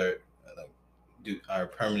this is our our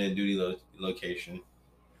permanent duty location.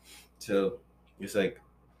 So it's like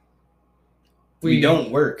we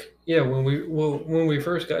don't work. Yeah, when we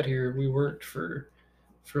first got here, we worked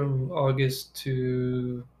from August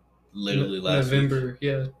to literally last November. Week.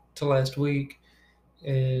 Yeah, to last week,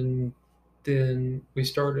 and then we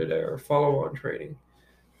started our follow-on training,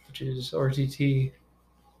 which is RTT.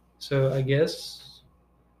 So I guess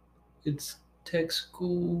it's tech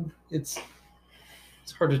school. It's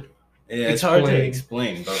hard to it's hard to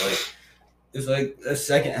explain, but like it's like the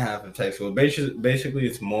second half of tech school. Basically,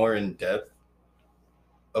 it's more in depth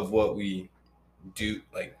of what we do.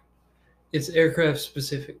 Like it's aircraft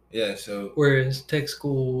specific. Yeah. So whereas tech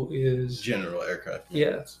school is general aircraft.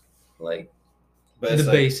 Yeah, like. But the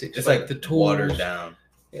basics. It's like the tools. Watered down.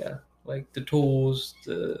 Yeah, like the tools,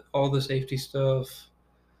 all the safety stuff.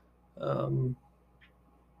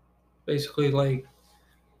 Basically, like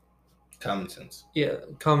common sense. Yeah,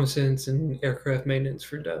 common sense and aircraft maintenance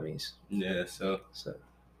for dummies. Yeah, so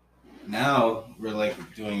now we're like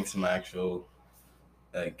doing some actual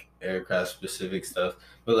like aircraft specific stuff,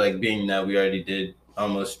 but like being that we already did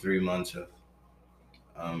almost 3 months of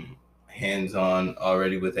hands on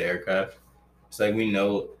already with the aircraft, it's like we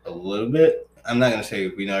know a little bit. I'm not gonna say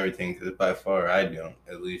we know everything because by far I don't,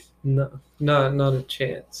 at least. No, not a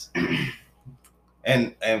chance.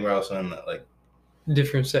 And we're also in the, like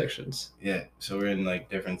different sections. Yeah, so we're in like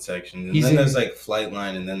different sections, and then there's like flight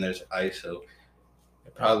line, and then there's ISO.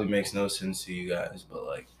 It probably makes no sense to you guys, but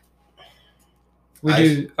like we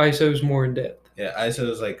do ISO's more in depth. Yeah, ISO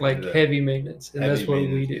is like heavy maintenance, and that's what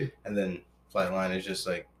we do. And then flight line is just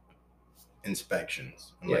like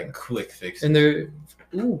inspections and like quick fixes. And they're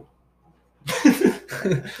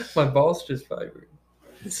my balls just vibrated.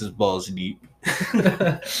 This is balls deep.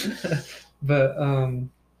 But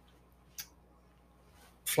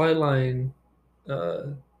Flightline,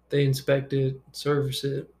 they inspect it, service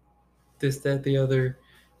it, this, that, the other,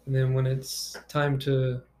 and then when it's time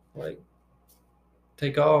to like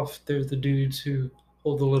take off, there's the dudes who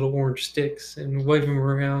hold the little orange sticks and wave them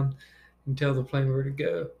around and tell the plane where to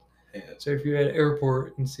go. Yeah. So if you're at an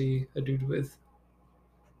airport and see a dude with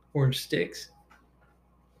orange sticks,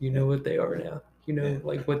 you know what they are now. You know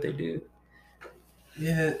like what they do.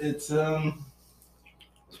 Yeah, it's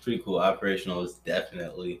pretty cool. Operational is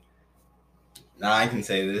definitely. Now I can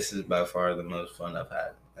say this is by far the most fun I've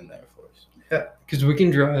had in the Air Force. Yeah, because we can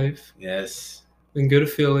drive. Yes. We can go to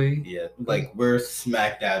Philly. Yeah, like we're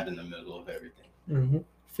smack dab in the middle of everything. Mm-hmm.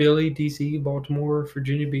 Philly, DC, Baltimore,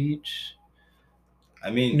 Virginia Beach. I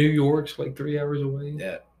mean, New York's like 3 hours away.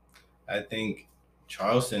 Yeah, I think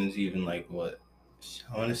Charleston's even like what?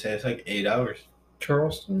 I want to say it's like 8 hours.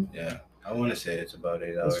 Charleston? Yeah, I want to say it's about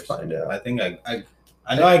 8 hours. Let's find out. I think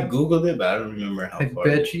I know I googled it, but I don't remember how far.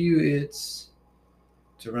 I bet you it's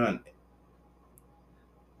around.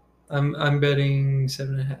 I'm betting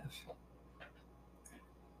 7.5.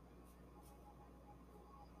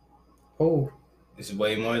 Oh, it's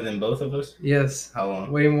way more than both of us. Yes. How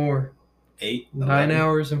long? Way more. 8. 9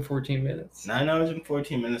 hours and 14 minutes. 9 hours and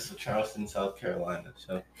 14 minutes to Charleston, South Carolina.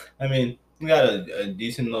 So, I mean, we got a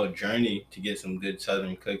decent little journey to get some good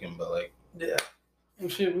Southern cooking, but like, yeah. Well,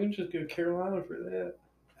 shit, we can just go to Carolina for that.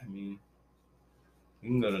 I mean, we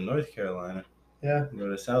can go to North Carolina. Yeah. We can go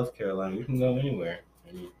to South Carolina. We can go anywhere.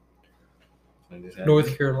 I mean,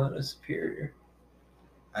 North Carolina's superior.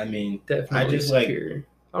 I mean, definitely I just superior. Like.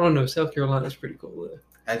 I don't know. South Carolina's pretty cool though.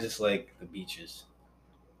 I just like the beaches.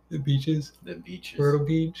 The beaches? The beaches. Myrtle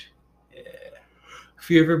Beach? Yeah. Have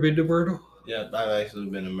you ever been to Myrtle? Yeah, I've actually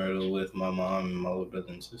been to Myrtle with my mom and my little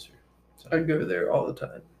brother and sister. So. I go there all the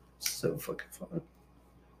time. It's so fucking fun.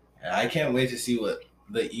 I can't wait to see what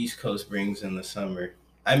the East Coast brings in the summer.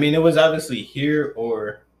 I mean, it was obviously here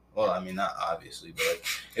or, well, I mean, not obviously, but like,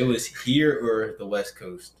 it was here or the West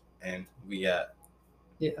Coast. And we got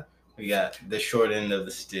the short end of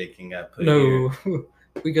the stick and got put here. No,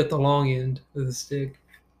 we got the long end of the stick.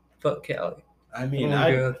 Fuck Cali. I mean,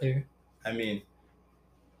 I go out there. I mean,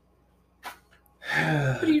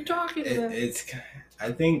 what are you talking about?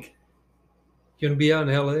 I think you gonna be out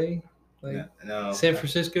in LA, like no, San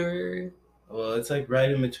Francisco area. Well, it's like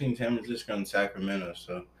right in between San Francisco and Sacramento,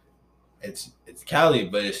 so it's Cali,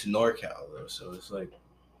 but it's NorCal though, so it's like,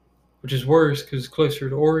 which is worse because it's closer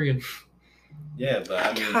to Oregon. Yeah, but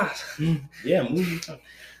I mean, God. Yeah,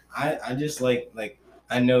 I just like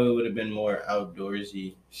I know it would have been more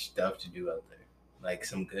outdoorsy stuff to do out there, like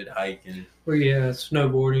some good hiking. Well, yeah,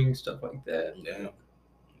 snowboarding, stuff like that. Yeah,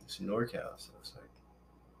 it's NorCal, so it's like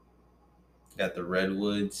got the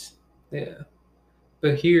redwoods. Yeah,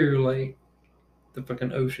 but here, like, the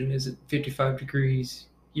fucking ocean is at 55 degrees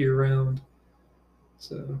year round,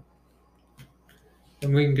 so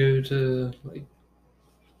and we can go to like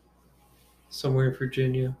somewhere in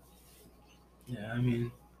Virginia. Yeah, I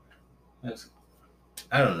mean,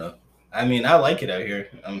 I don't know. I mean, I like it out here.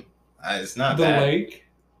 It's not the bad. Lake.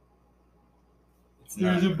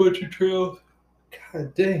 There's a bunch of trails.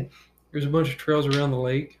 God dang. There's a bunch of trails around the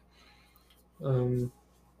lake. You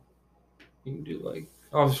can do like,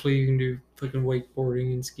 obviously you can do fucking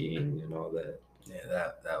wakeboarding and skiing and all that.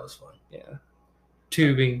 Yeah, that was fun. Yeah.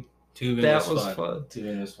 Tubing. That was fun. Fun.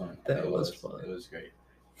 Tubing was fun. That was fun. It was great.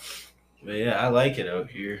 But yeah, I like it out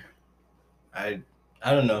here. I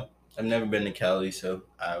don't know. I've never been to Cali, so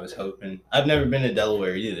I was hoping. I've never been to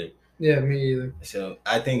Delaware either. Yeah, me either. So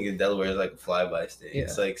I think Delaware is like a fly-by state. Yeah.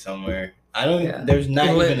 It's like somewhere. I don't. Yeah. There's not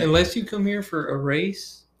unless you come here for a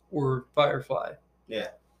race or Firefly. Yeah.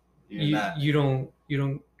 You don't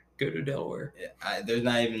go to Delaware. Yeah. There's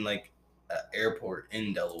not even like an airport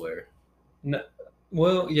in Delaware. No.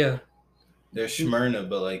 Well, yeah. There's Smyrna,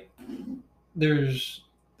 but like there's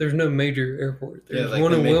there's no major airport. There's like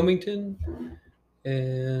one the in main- Wilmington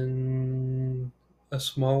and a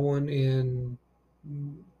small one in,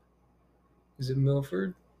 is it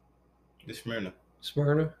Milford? The Smyrna.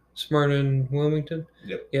 Smyrna and Wilmington.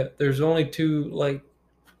 Yep. Yeah, there's only two like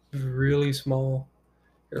really small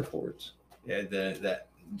airports. Yeah, that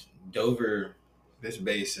Dover, this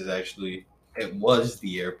base is actually, it was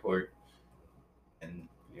the airport, and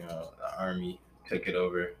the Army took it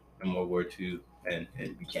over in World War II, and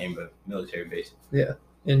it became a military base. Yeah,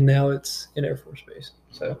 and now it's an Air Force base.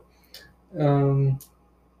 So,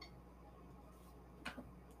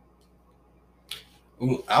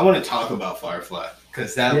 Ooh, I want to talk about Firefly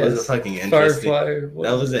because that was a fucking interesting. Firefly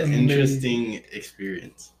That was an amazing. interesting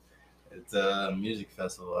experience. It's a music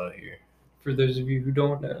festival out here. For those of you who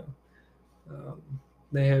don't know,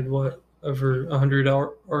 they had over 100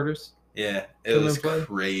 artists. Yeah, it was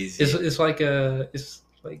crazy. It's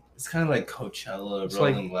like it's kind of like Coachella,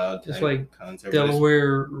 Rolling Loud. It's like concert,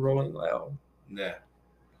 Delaware Rolling Loud. Yeah,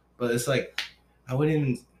 but it's like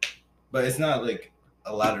but it's not like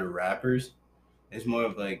a lot of rappers. It's more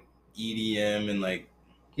of like EDM and like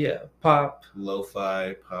pop,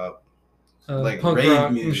 lo-fi pop, like punk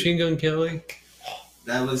rock. Music. Machine Gun Kelly.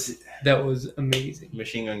 That was amazing.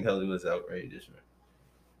 Machine Gun Kelly was outrageous,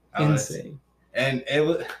 insane. And it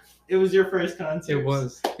was your first concert. It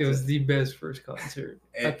was the best first concert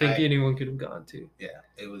I think anyone could have gone to. Yeah,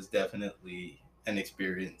 it was definitely an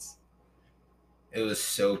experience. It was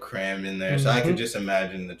so crammed in there, so I could just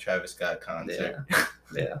imagine the Travis Scott concert.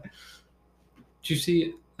 Yeah. Did you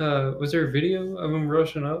see? Was there a video of him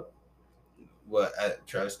rushing up? What, at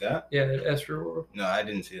Travis Scott? Yeah, at Astroworld. No, I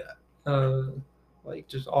didn't see that. Like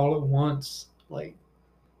just all at once, like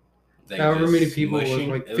however many people was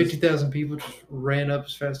like 50,000 people just ran up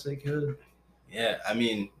as fast as they could. Yeah, I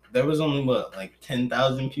mean there was only like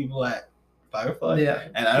 10,000 people at Firefly. Yeah,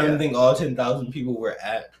 and I don't think all 10,000 people were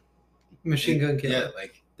at Machine Gun Kelly. Yeah,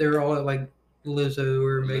 like they were all at like Lizzo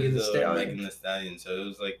or Megan Thee Stallion. So it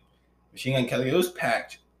was like Machine Gun Kelly. It was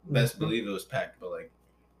packed. Best believe it was packed, but like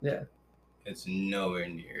it's nowhere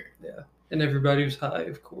near. Yeah. And everybody was high,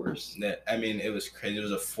 of course. I mean, it was crazy. It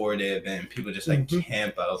was a 4-day event. People just like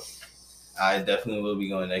camp out. I definitely will be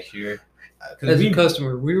going next year. As a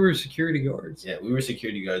customer, we were security guards. Yeah, we were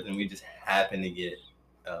security guards, and we just happened to get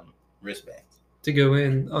wristbands to go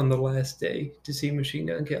in on the last day to see Machine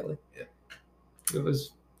Gun Kelly. Yeah, it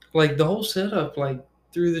was like the whole setup, like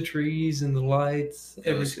through the trees and the lights.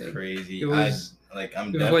 Everything. Was crazy. It was like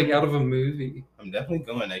out of a movie. I'm definitely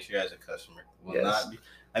going next year as a customer. Not be.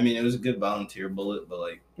 I mean, it was a good volunteer bullet, but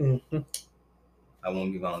like, I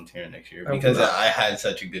won't be volunteering next year because I had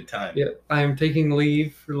such a good time. Yeah, I am taking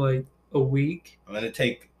leave for like a week. I'm gonna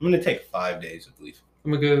take 5 days of leave.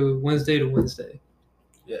 I'm gonna go Wednesday to Wednesday.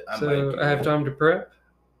 Yeah, I have time to prep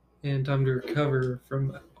and time to recover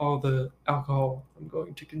from all the alcohol I'm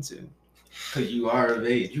going to consume. Because you are of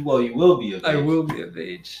age. You will be of age. I will be of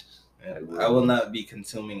age. Yeah, I will not be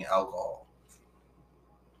consuming alcohol.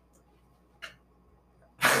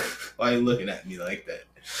 Why are you looking at me like that?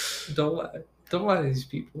 Don't lie. Don't lie to these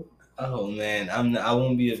people. Oh man, I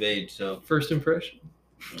won't be of age, so first impression.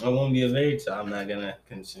 I won't be of age, so I'm not gonna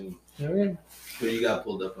consume. Okay. What you got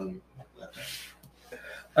pulled up on me?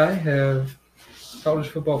 I have college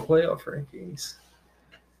football playoff rankings.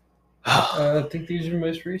 I think these are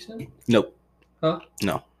most recent. Nope. Huh?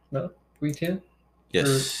 No. Week 10?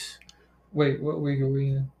 Yes. Wait, what week are we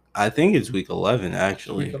in? I think it's week 11,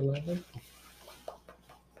 actually. Week 11?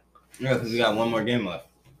 Yeah, because we got one more game left.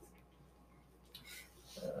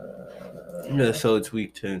 Yeah, so it's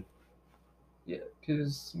week 10. Yeah,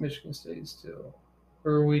 because Michigan State is still...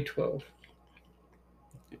 Or week 12.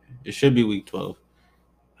 It should be week 12.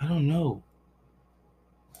 I don't know.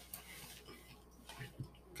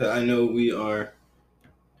 Because I know we are...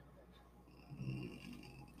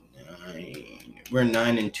 We're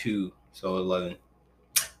 9-2, so 11.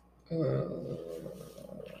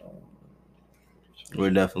 We're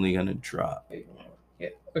definitely gonna drop. Yeah.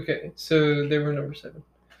 Okay. So they were number 7.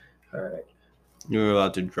 All right. You were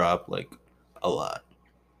about to drop like a lot.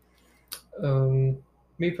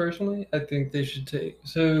 Me personally, I think they should take.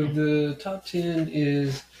 So the top 10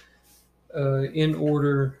 is in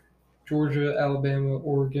order: Georgia, Alabama,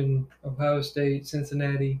 Oregon, Ohio State,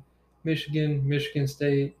 Cincinnati, Michigan, Michigan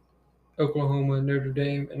State, Oklahoma, Notre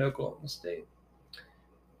Dame, and Oklahoma State.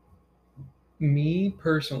 Me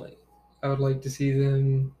personally, I would like to see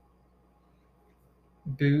them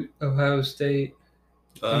boot Ohio State,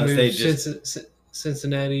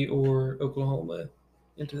 Cincinnati or Oklahoma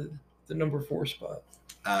into the number 4 spot.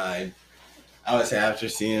 I would say after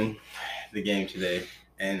seeing the game today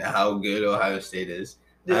and how good Ohio State is,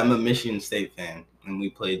 Yeah. I'm a Michigan State fan, and we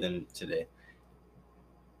played them today.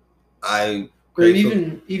 Or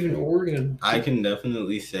even Oregon. I can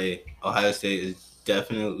definitely say Ohio State is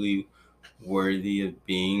definitely worthy of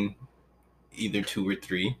being either 2 or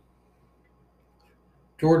 3.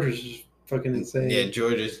 Georgia's just fucking insane. Yeah,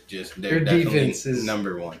 Georgia's just Their definitely defense is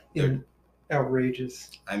number 1. They're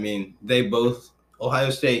outrageous. I mean, they both Ohio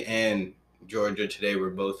State and Georgia today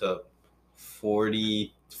were both up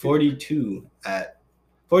 42-0 at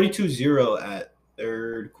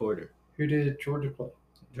third quarter. Who did Georgia play?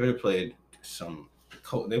 Georgia played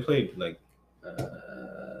they played like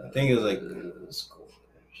I think it was like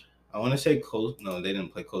I want to say Coastal. No, they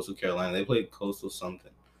didn't play Coastal Carolina. They played Coastal something.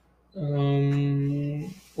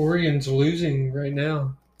 Oregon's losing right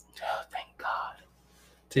now. Oh, thank God.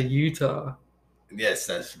 To Utah. Yes,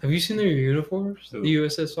 that's. Have you seen their uniforms? Who? The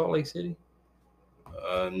USS Salt Lake City?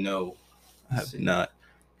 No, I have not.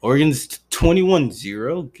 Oregon's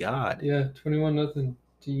 21-0. God. Yeah, 21-0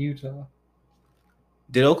 to Utah.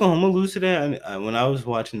 Did Oklahoma lose today? When I was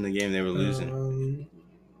watching the game, they were losing.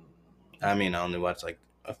 I mean, I only watched like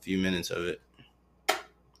a few minutes of it.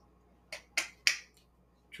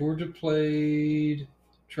 Georgia played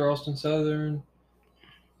Charleston Southern,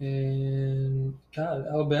 and God,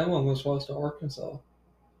 Alabama almost lost to Arkansas.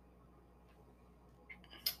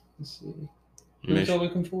 Let's see. Who are y'all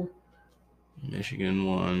looking for? Michigan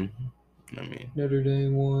won. I mean, Notre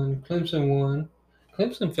Dame won. Clemson won.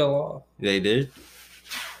 Clemson fell off. They did.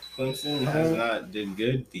 Clemson has not did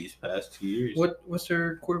good these past 2 years. What's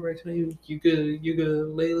their quarterback's name?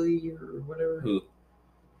 Ugalele or whatever. Who?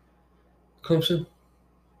 Clemson.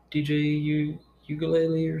 DJ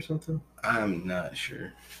Ugalele or something. I'm not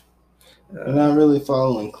sure. I'm not really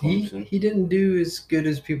following Clemson. He didn't do as good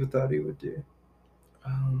as people thought he would do.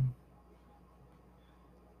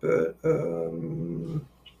 But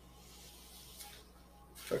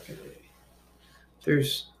fucking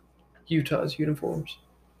there's Utah's uniforms.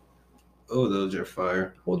 Oh, those are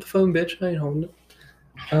fire. Hold the phone, bitch. I ain't holding it.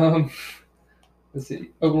 Let's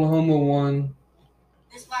see. Oklahoma won.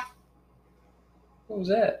 What was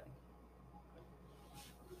that?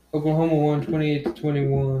 Oklahoma won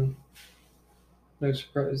 28-21. No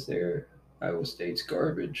surprise there. Iowa State's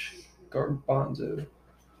garbage. Garbanzo.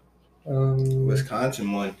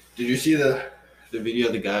 Wisconsin won. Did you see the video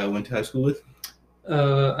of the guy I went to high school with?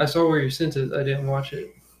 I saw where you sent it. I didn't watch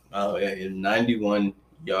it. Oh, yeah. He had a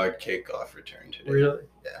 91-yard kickoff return today. Really?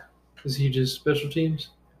 Yeah. Was he just special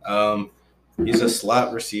teams? He's a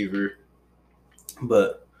slot receiver,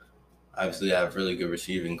 but obviously I have really good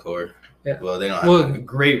receiving core. Yeah. Well, they don't have a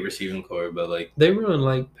great receiving core, but like they run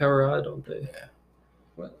like power eye, don't they? Yeah.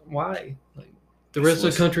 Why? Like the rest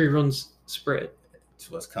of the country runs spread.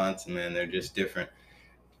 It's Wisconsin, man. They're just different.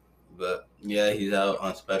 But yeah, he's out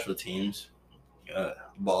on special teams.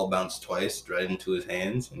 Ball bounced twice right into his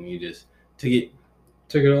hands, and he just took it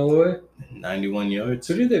all the way. 91 yards.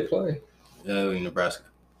 Who did they play? Nebraska.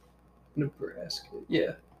 Nebraska.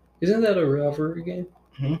 Yeah. Isn't that a rivalry game?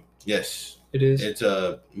 Mm-hmm. Yes. It is. It's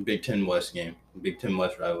a Big Ten West game. Big Ten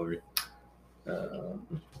West rivalry.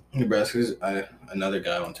 Nebraska's another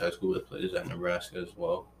guy I went to high school with plays at Nebraska as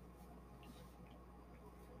well.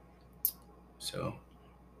 So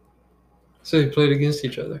they played against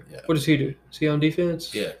each other. Yeah. What does he do? Is he on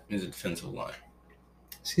defense? Yeah, he's a defensive line.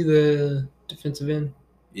 Is he the defensive end?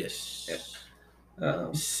 Yes. Yeah.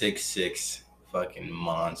 6'6", fucking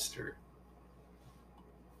monster.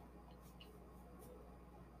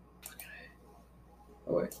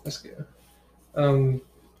 Oh wait, let's go.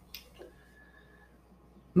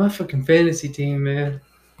 My fucking fantasy team, man.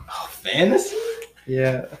 Oh, fantasy?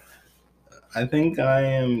 Yeah. I think I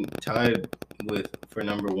am tied for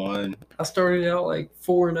number 1. I started out like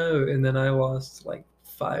 4-0, and then I lost like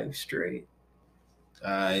 5 straight.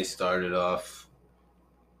 I started off.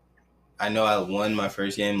 I know I won my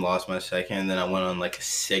first game, lost my second, and then I went on like a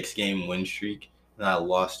 6-game win streak, and I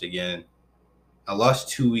lost again. I lost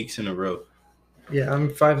 2 weeks in a row. Yeah, I'm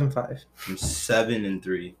 5-5. I'm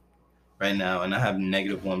 7-3 right now, and I have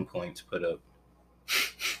 -1 points put up.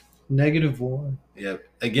 -1. Yep,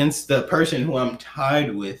 against the person who I'm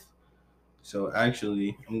tied with. So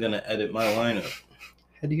actually, I'm gonna edit my lineup.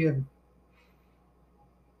 How do you have?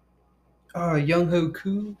 Oh, Young Ho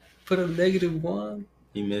Koo put up -1.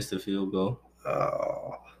 He missed a field goal.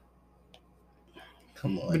 Oh,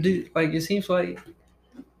 come on! But dude, like it seems like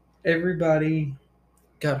everybody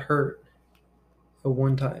got hurt at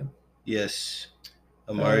one time. Yes,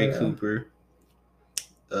 Amari Cooper,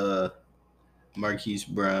 Marquise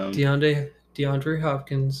Brown, DeAndre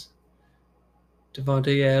Hopkins,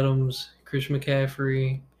 Devontae Adams, Chris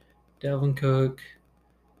McCaffrey, Dalvin Cook,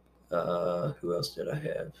 Who else did I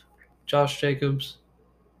have? Josh Jacobs,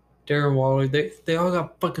 Darren Waller. They all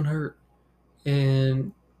got fucking hurt,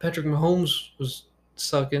 and Patrick Mahomes was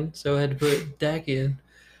sucking, so I had to put Dak in,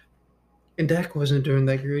 and Dak wasn't doing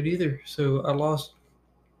that great either. So I lost.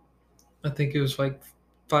 I think it was like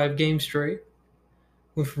 5 games straight.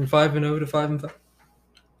 Went from 5-0 to 5-5.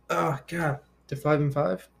 Oh God, to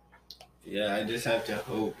 5-5. Yeah, I just have to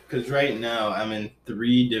hope because right now I'm in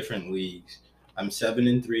 3 different leagues. I'm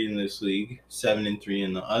 7-3 in this league, 7-3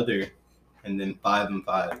 in the other, and then 5-5 in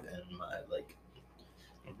my like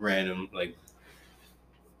random like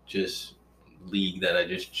just league that I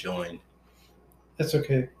just joined. That's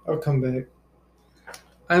okay. I'll come back.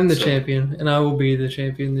 I'm the champion, and I will be the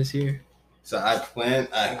champion this year. So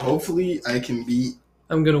hopefully I can beat.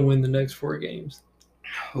 I'm gonna win the next 4 games.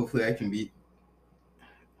 Hopefully I can beat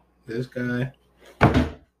this guy.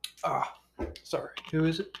 Sorry. Who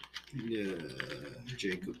is it? Yeah,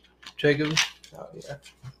 Jacob. Jacob? Oh, yeah.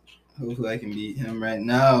 Hopefully I can beat him. Right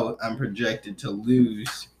now, I'm projected to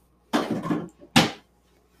lose. But,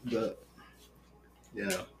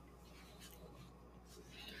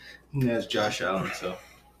 that's Josh Allen, so.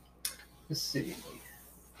 Let's see.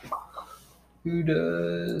 Who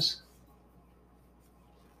does?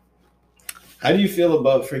 How do you feel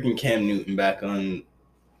about freaking Cam Newton back on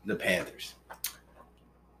the Panthers?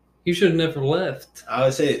 He should have never left. I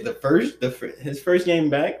would say his first game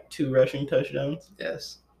back, 2 rushing touchdowns.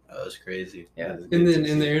 Yes. That was crazy. Yeah. And then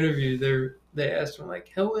in the interview, they asked him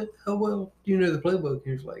like, "How well do you know the playbook?"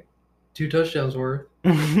 He was like, 2 touchdowns worth.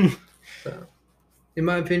 So, in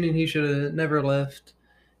my opinion, he should have never left.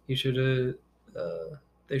 He should have.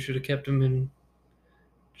 They should have kept him in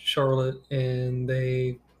Charlotte, and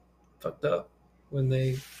they fucked up when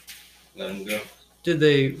they let him go. Did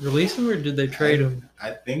they release him or did they trade him?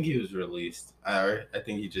 I think he was released. I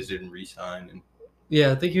think he just didn't re-sign.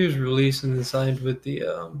 Yeah, I think he was released and then signed with the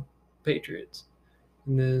Patriots.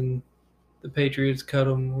 And then the Patriots cut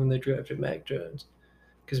him when they drafted Mac Jones.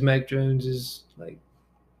 Because Mac Jones is like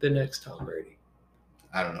the next Tom Brady.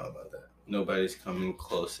 I don't know about that. Nobody's coming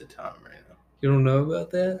close to Tom right now. You don't know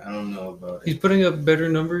about that? I don't know about it. He's putting up better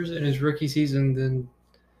numbers in his rookie season than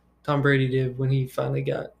Tom Brady did when he finally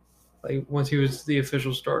got, once he was the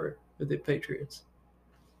official starter with the Patriots.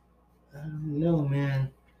 I don't know,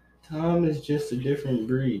 man. Tom is just a different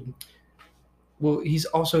breed. Well, he's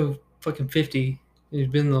also fucking 50. He's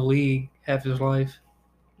been in the league half his life.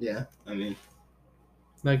 Yeah, I mean,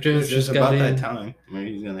 Mac Jones just got in. It's about that time where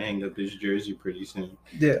he's going to hang up his jersey pretty soon.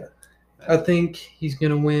 Yeah. I think he's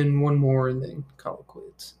going to win one more and then call it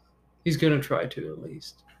quits. He's going to try to at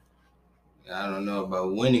least. I don't know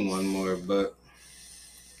about winning one more, but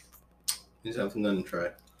he's definitely going to try.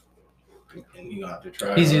 And he's going to have to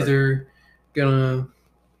try. He's either going to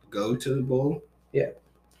go to the bowl. Yeah.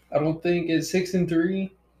 I don't think it's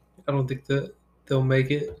 6-3. I don't think that they'll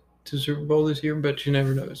make it to Super Bowl this year, but you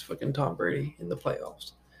never know. It's fucking Tom Brady in the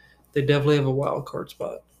playoffs. They definitely have a wild card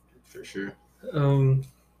spot. For sure.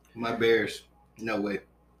 My Bears. No way.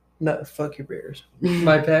 No, fuck your Bears.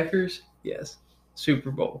 My Packers? Yes.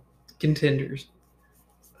 Super Bowl. Contenders.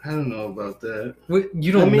 I don't know about that. What?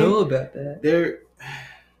 You don't know about that? They're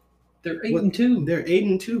 8-2. They're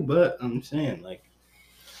 8-2, but I'm saying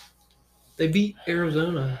they beat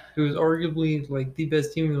Arizona, who is arguably the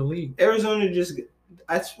best team in the league. Arizona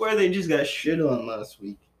I swear they just got shit on last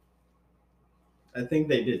week. I think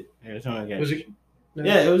they did. Arizona got shit. No.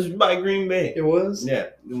 Yeah, it was by Green Bay. It was?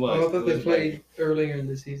 Yeah, it was. Oh, I thought they played earlier in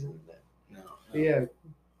the season than that. No. Yeah.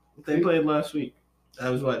 They played last week. I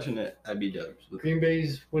was watching it. I'd be Dubs. Green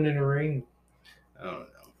Bay's winning a ring. I don't know.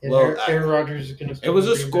 And Aaron Rodgers is going to stay. It was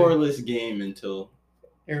a scoreless game until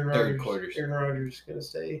third quarter. Aaron Rodgers is going to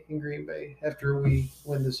stay in Green Bay after we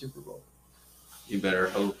win the Super Bowl. You better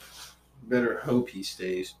hope. He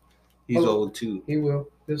stays. He's old too. He will.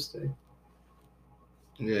 He'll stay.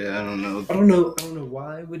 Yeah, I don't know. I don't know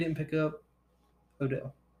why we didn't pick up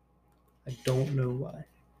Odell. I don't know why.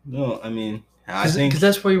 No, I mean, because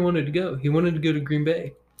that's where he wanted to go. He wanted to go to Green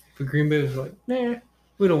Bay, but Green Bay was like, "Nah,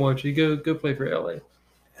 we don't want you. Go play for LA."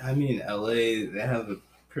 I mean, LA, they have a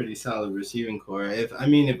pretty solid receiving core. If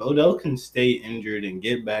Odell can stay injured and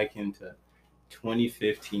get back into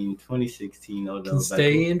 2015, 2016, Odell can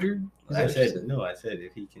stay injured. I said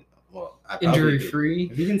if he can. Well, injury free.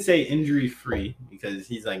 If you can say injury free, because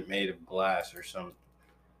he's made of glass or something.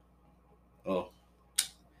 Well,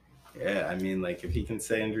 yeah, I mean, if he can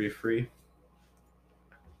stay injury free,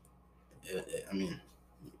 I mean,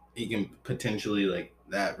 he can potentially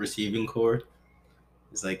that receiving core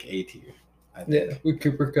is A tier. Yeah, with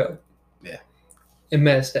Cooper Kupp. Yeah. And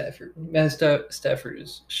Matt Stafford. Stafford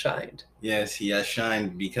has shined. Yes, he has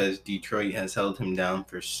shined because Detroit has held him down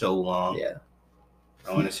for so long. Yeah.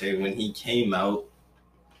 I want to say when he came out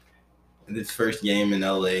in his first game in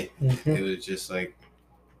LA, it was just like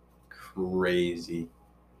crazy.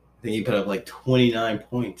 I think he put up like 29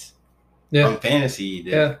 points. Yeah. On fantasy, he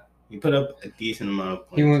did. Yeah. He put up a decent amount of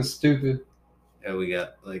points. He went stupid. Yeah, we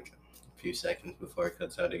got like a few seconds before it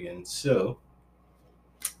cuts out again. So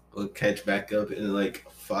we'll catch back up in like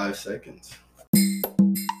 5 seconds.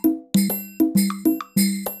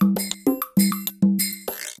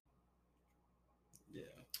 Yeah.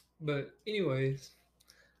 But anyways,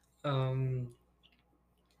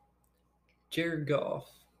 Jared Goff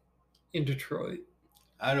in Detroit.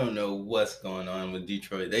 I don't know what's going on with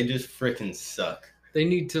Detroit. They just freaking suck. They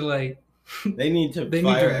need to They need to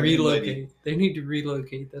relocate. Everybody. They need to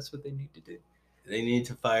relocate. That's what they need to do. They need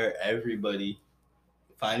to fire everybody.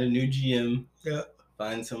 Find a new GM. Yeah.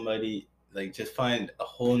 Find somebody, just find a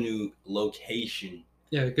whole new location.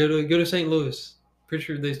 Yeah, go to St. Louis. Pretty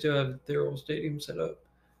sure they still have their old stadium set up.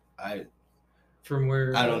 I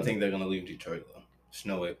don't think they're gonna leave Detroit though. There's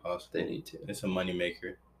no way possible. They need to. It's a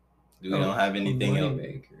moneymaker. We don't have anything else.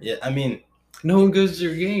 Yeah, I mean, no one goes to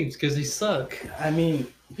their games because they suck. I mean,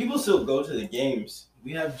 people still go to the games.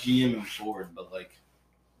 We have GM and Ford, but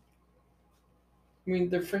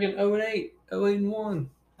they're freaking 0-8, 0-1.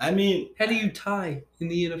 I mean, how do you tie in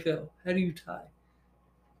the NFL? How do you tie?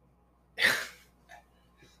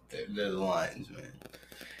 They're the Lions, man.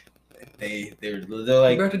 They're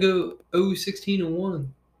like about to go 0-16-1.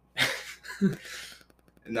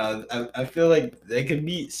 No, I feel like they could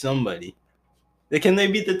beat somebody. Can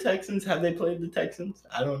they beat the Texans? Have they played the Texans?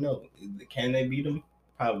 I don't know. Can they beat them?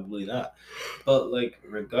 Probably not. But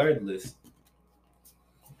regardless,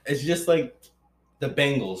 it's just like the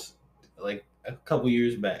Bengals, like a couple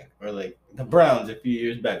years back, or like the Browns a few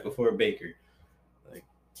years back before Baker.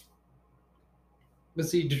 But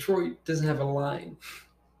see, Detroit doesn't have a line.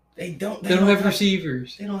 They don't have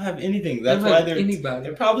receivers. They don't have anything. That's why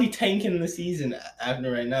they're probably tanking the season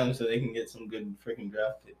after right now so they can get some good freaking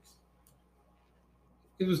draft picks.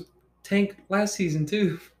 It was tank last season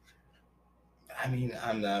too. I mean,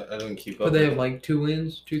 I don't keep up. But they have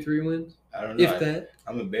 2-3 wins. I don't know. If that.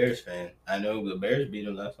 I'm a Bears fan. I know the Bears beat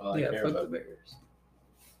them. That's all I care about. The Bears.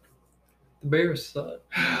 The Bears suck.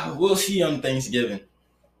 We'll see on Thanksgiving.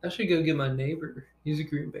 I should go get my neighbor. He's a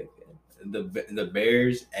Green Bay fan. The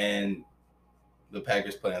Bears and the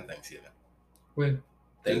Packers play on Thanksgiving. When?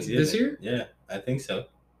 Thanksgiving. This year? Yeah, I think so.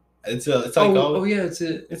 It's a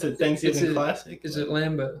Thanksgiving classic. It's at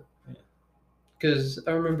Lambeau. Because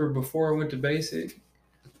I remember before I went to basic,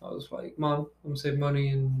 I was like, Mom, I'm gonna save money,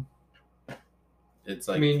 and it's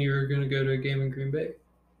like me and you are gonna go to a game in Green Bay.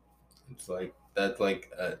 It's like that's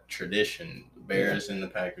like a tradition. The Bears and the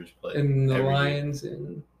Packers play. And the Lions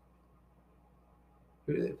and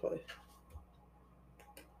who do they play?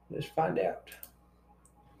 Let's find out.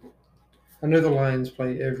 I know the Lions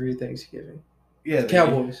play every Thanksgiving. Yeah,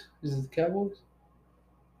 Cowboys. Is it the Cowboys?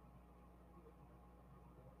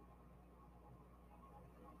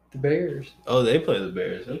 The Bears. Oh, they play the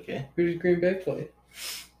Bears. Okay. Who does Green Bay play?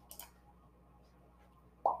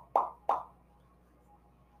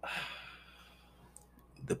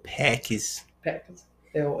 The Packers.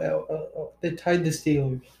 L. They tied the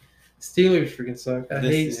Steelers. Steelers freaking suck. I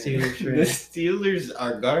hate Steelers fans. The Steelers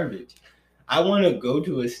are garbage. I want to go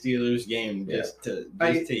to a Steelers game just to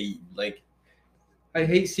I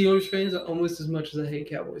hate Steelers fans almost as much as I hate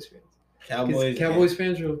Cowboys fans. Cowboys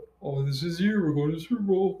fans are like, oh, this is year we're going to the Super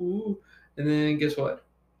Bowl. And then guess what?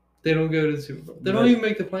 They don't go to the Super Bowl. They don't even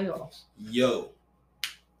make the playoffs. Yo,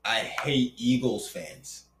 I hate Eagles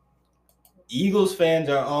fans. Eagles fans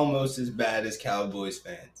are almost as bad as Cowboys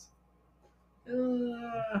fans.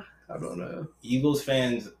 I don't know. Eagles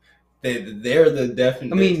fans, they're the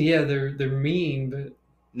definite. I mean, yeah, they're mean, but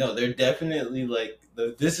no, they're definitely like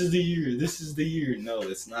this is the year. This is the year. No,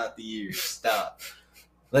 it's not the year. Stop.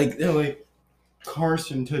 They're like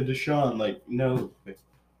Carson to Deshaun. No.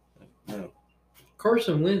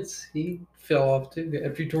 Carson Wentz, he fell off too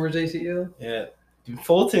after he tore his ACL. Yeah,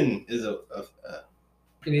 Fulton is an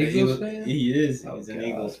Eagles fan. He is. He's an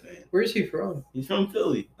Eagles fan. Where is he from? He's from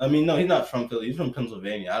Philly. I mean, no, he's not from Philly. He's from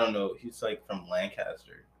Pennsylvania. I don't know. He's from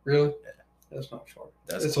Lancaster. Really? Yeah. That's not far.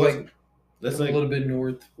 That's a little bit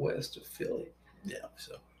northwest of Philly. Yeah.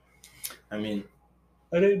 So, I mean,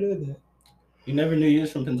 I didn't know that. You never knew he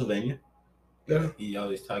was from Pennsylvania? Yeah. He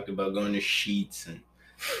always talked about going to Sheets and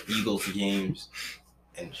Eagles games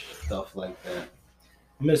and stuff like that.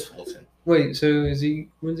 I miss Fulton. Wait, so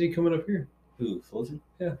when's he coming up here? Who, Fulton?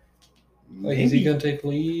 Yeah. Is he gonna take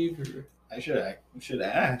leave or? I should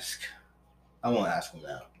ask. I won't ask him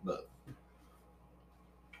now, but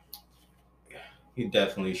he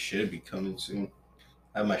definitely should be coming soon.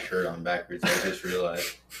 I have my shirt on backwards. I just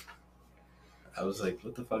realized. I was like,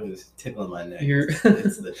 what the fuck is tickling my neck?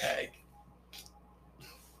 It's the tag.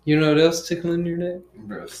 You know what else tickling your neck?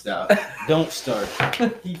 Bro, stop. Don't start.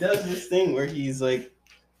 He does this thing where he's like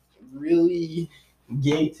really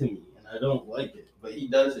gay to me, and I don't like it. But he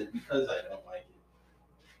does it because I don't like it.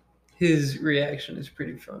 His reaction is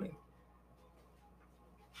pretty funny.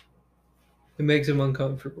 It makes him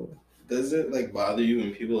uncomfortable. Does it like bother you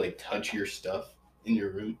when people like touch your stuff in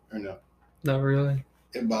your room or no? Not really.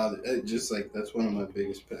 It bothers. It just like that's one of my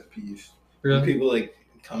biggest pet peeves. Really? When people like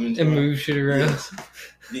come into and move shit around. Yeah.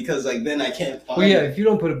 Because like then I can't find. Well, yeah, if you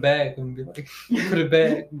don't put it back, I'm gonna be like, put it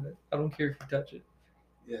back. But I don't care if you touch it.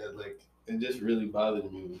 Yeah, like it just really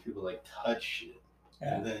bothered me when people like touch shit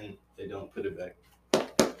and then they don't put it back.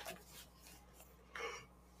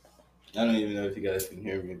 I don't even know if you guys can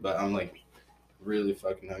hear me, but I'm like really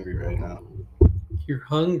fucking hungry right now. You're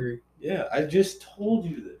hungry? Yeah, I just told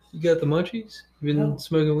you this. You got the munchies? You been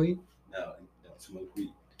smoking weed? No, I don't smoke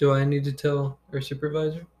weed. Do I need to tell our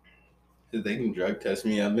supervisor? They can drug test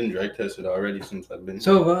me. I've been drug tested already since I've been.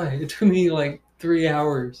 So have I. It took me like 3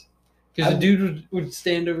 hours. Because the dude would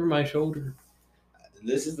stand over my shoulder.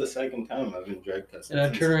 This is the second time I've been drug tested. And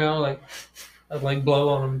I'd turn around I'd like blow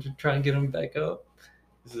on him to try and get him back up.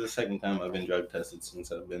 This is the second time I've been drug tested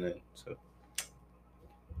since I've been in. So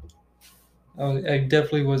I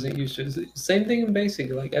definitely wasn't used to it. Same thing in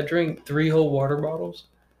basic. Like I drank 3 whole water bottles.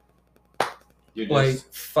 You're just, like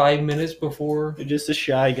 5 minutes before. You're just a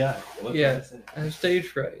shy guy. What I have stage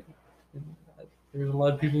fright. There's a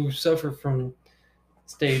lot of people who suffer from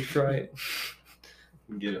stage fright.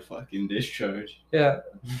 Get a fucking discharge. Yeah.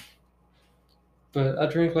 But I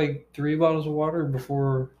drank like 3 bottles of water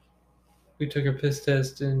before we took a piss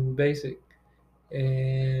test in basic.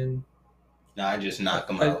 And no, I just knock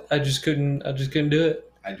them out. I just couldn't do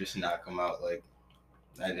it. I just knock them out. Like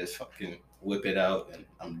I just fucking whip it out and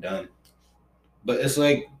I'm done. But it's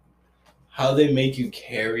like how they make you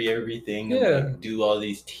carry everything and like do all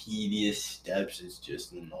these tedious steps is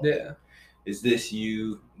just annoying. Yeah. Is this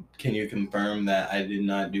you? Can you confirm that I did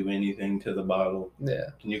not do anything to the bottle? Yeah.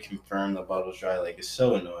 Can you confirm the bottle's dry? Like it's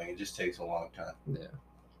so annoying. It just takes a long time. Yeah.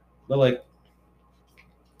 But like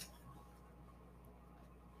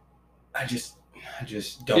I just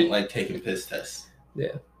don't like taking piss tests.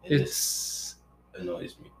 Yeah. It just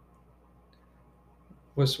annoys me.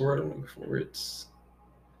 What's the word I'm looking for? It's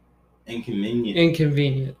inconvenient.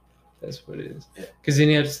 Inconvenient. That's what it is. Yeah. Because then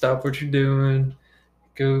you have to stop what you're doing,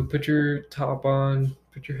 go put your top on,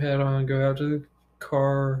 put your hat on, go out to the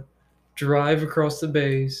car, drive across the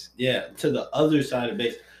base. Yeah, to the other side of the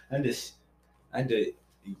base. I had to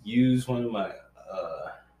use one of my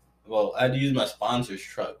I had to use my sponsor's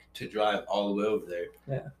truck to drive all the way over there.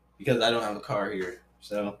 Yeah. Because I don't have a car here.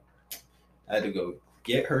 So I had to go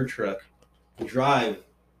get her truck, drive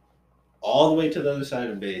all the way to the other side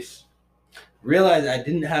of base, realize I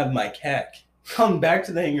didn't have my CAC, come back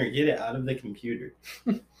to the hangar, get it out of the computer,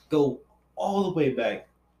 go all the way back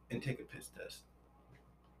and take a piss test.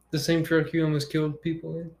 The same truck you almost killed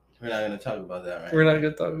people in? We're not going to talk about that right We're not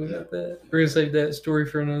going to talk about that. We're going to save that story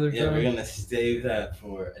for another time. Yeah, we're going to save that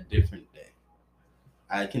for a different day.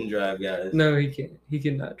 I can drive, guys. No, he can't. He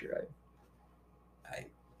cannot drive.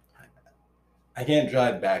 I can't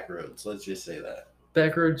drive back roads. Let's just say that.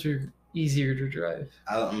 Back roads are easier to drive.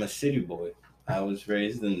 I'm a city boy. I was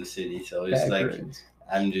raised in the city, so it's back like roads.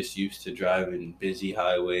 I'm just used to driving busy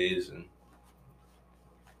highways and,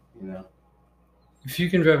 you know. If you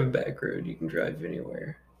can drive a back road, you can drive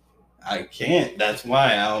anywhere. I can't. That's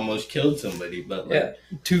why I almost killed somebody. But like,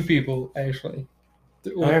 yeah, 2 people actually.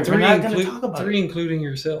 Well, 3 including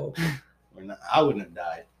yourself. I wouldn't have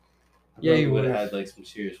died. Yeah, you would have had like some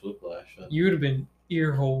serious whiplash. You would have been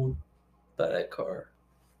ear-holed by that car.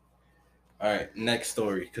 All right, next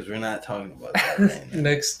story, because we're not talking about that right now.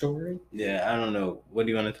 Next story? Yeah, I don't know. What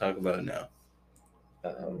do you want to talk about now?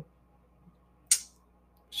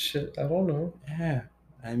 Shit, I don't know. Yeah,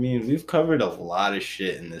 I mean, we've covered a lot of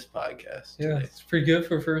shit in this podcast. Yeah, today. It's pretty good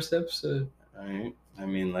for a first episode. All right. I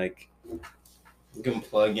mean, like, you can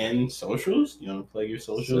plug in socials. You want to plug your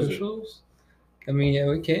socials? Socials? I mean, yeah,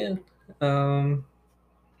 we can. I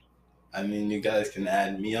mean, you guys can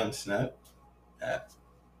add me on Snap at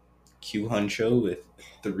QHuncho with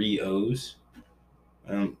 3 O's.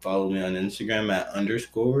 Follow me on Instagram at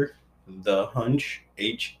 _thehunch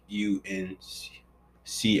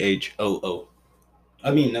HUNCHOO.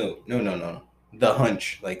 I mean, no. The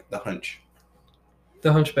Hunch, like the Hunch.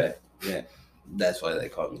 The Hunchback. Yeah, that's why they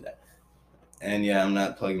call me that. And yeah, I'm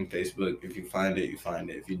not plugging Facebook. If you find it, you find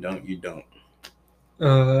it. If you don't, you don't.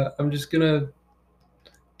 I'm just gonna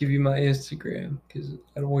give you my Instagram because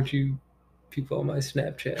I don't want you people on my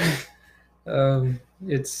Snapchat.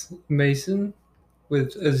 It's Mason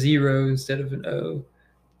with a 0 instead of an O.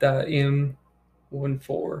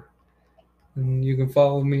 .m14, and you can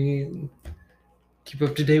follow me and keep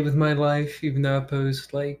up to date with my life. Even though I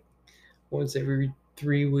post like once every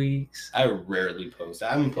 3 weeks. I rarely post.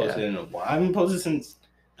 I haven't posted in a while. I haven't posted since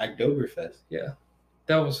Oktoberfest. Yeah,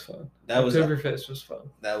 that was fun. Oktoberfest was fun.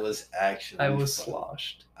 That was actually. I was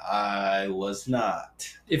sloshed. I was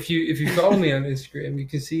not. If you follow me on Instagram, you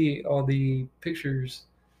can see all the pictures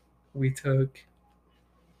we took,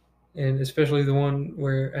 and especially the one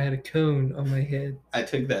where I had a cone on my head. I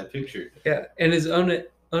took that picture. Yeah, and it's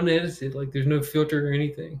unedited. Like there's no filter or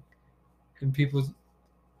anything, and people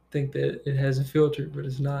think that it has a filter, but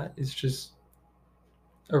it's not. It's just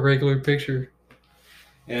a regular picture.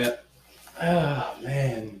 Yeah. Oh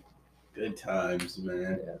man, good times,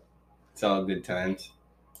 man. Yeah, it's all good times.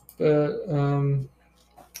 But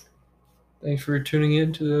thanks for tuning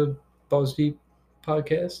in to the Balls Deep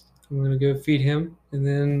podcast. I'm gonna go feed him and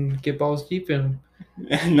then get balls deep in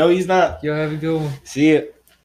him. No, he's not. Y'all have a good one. See ya.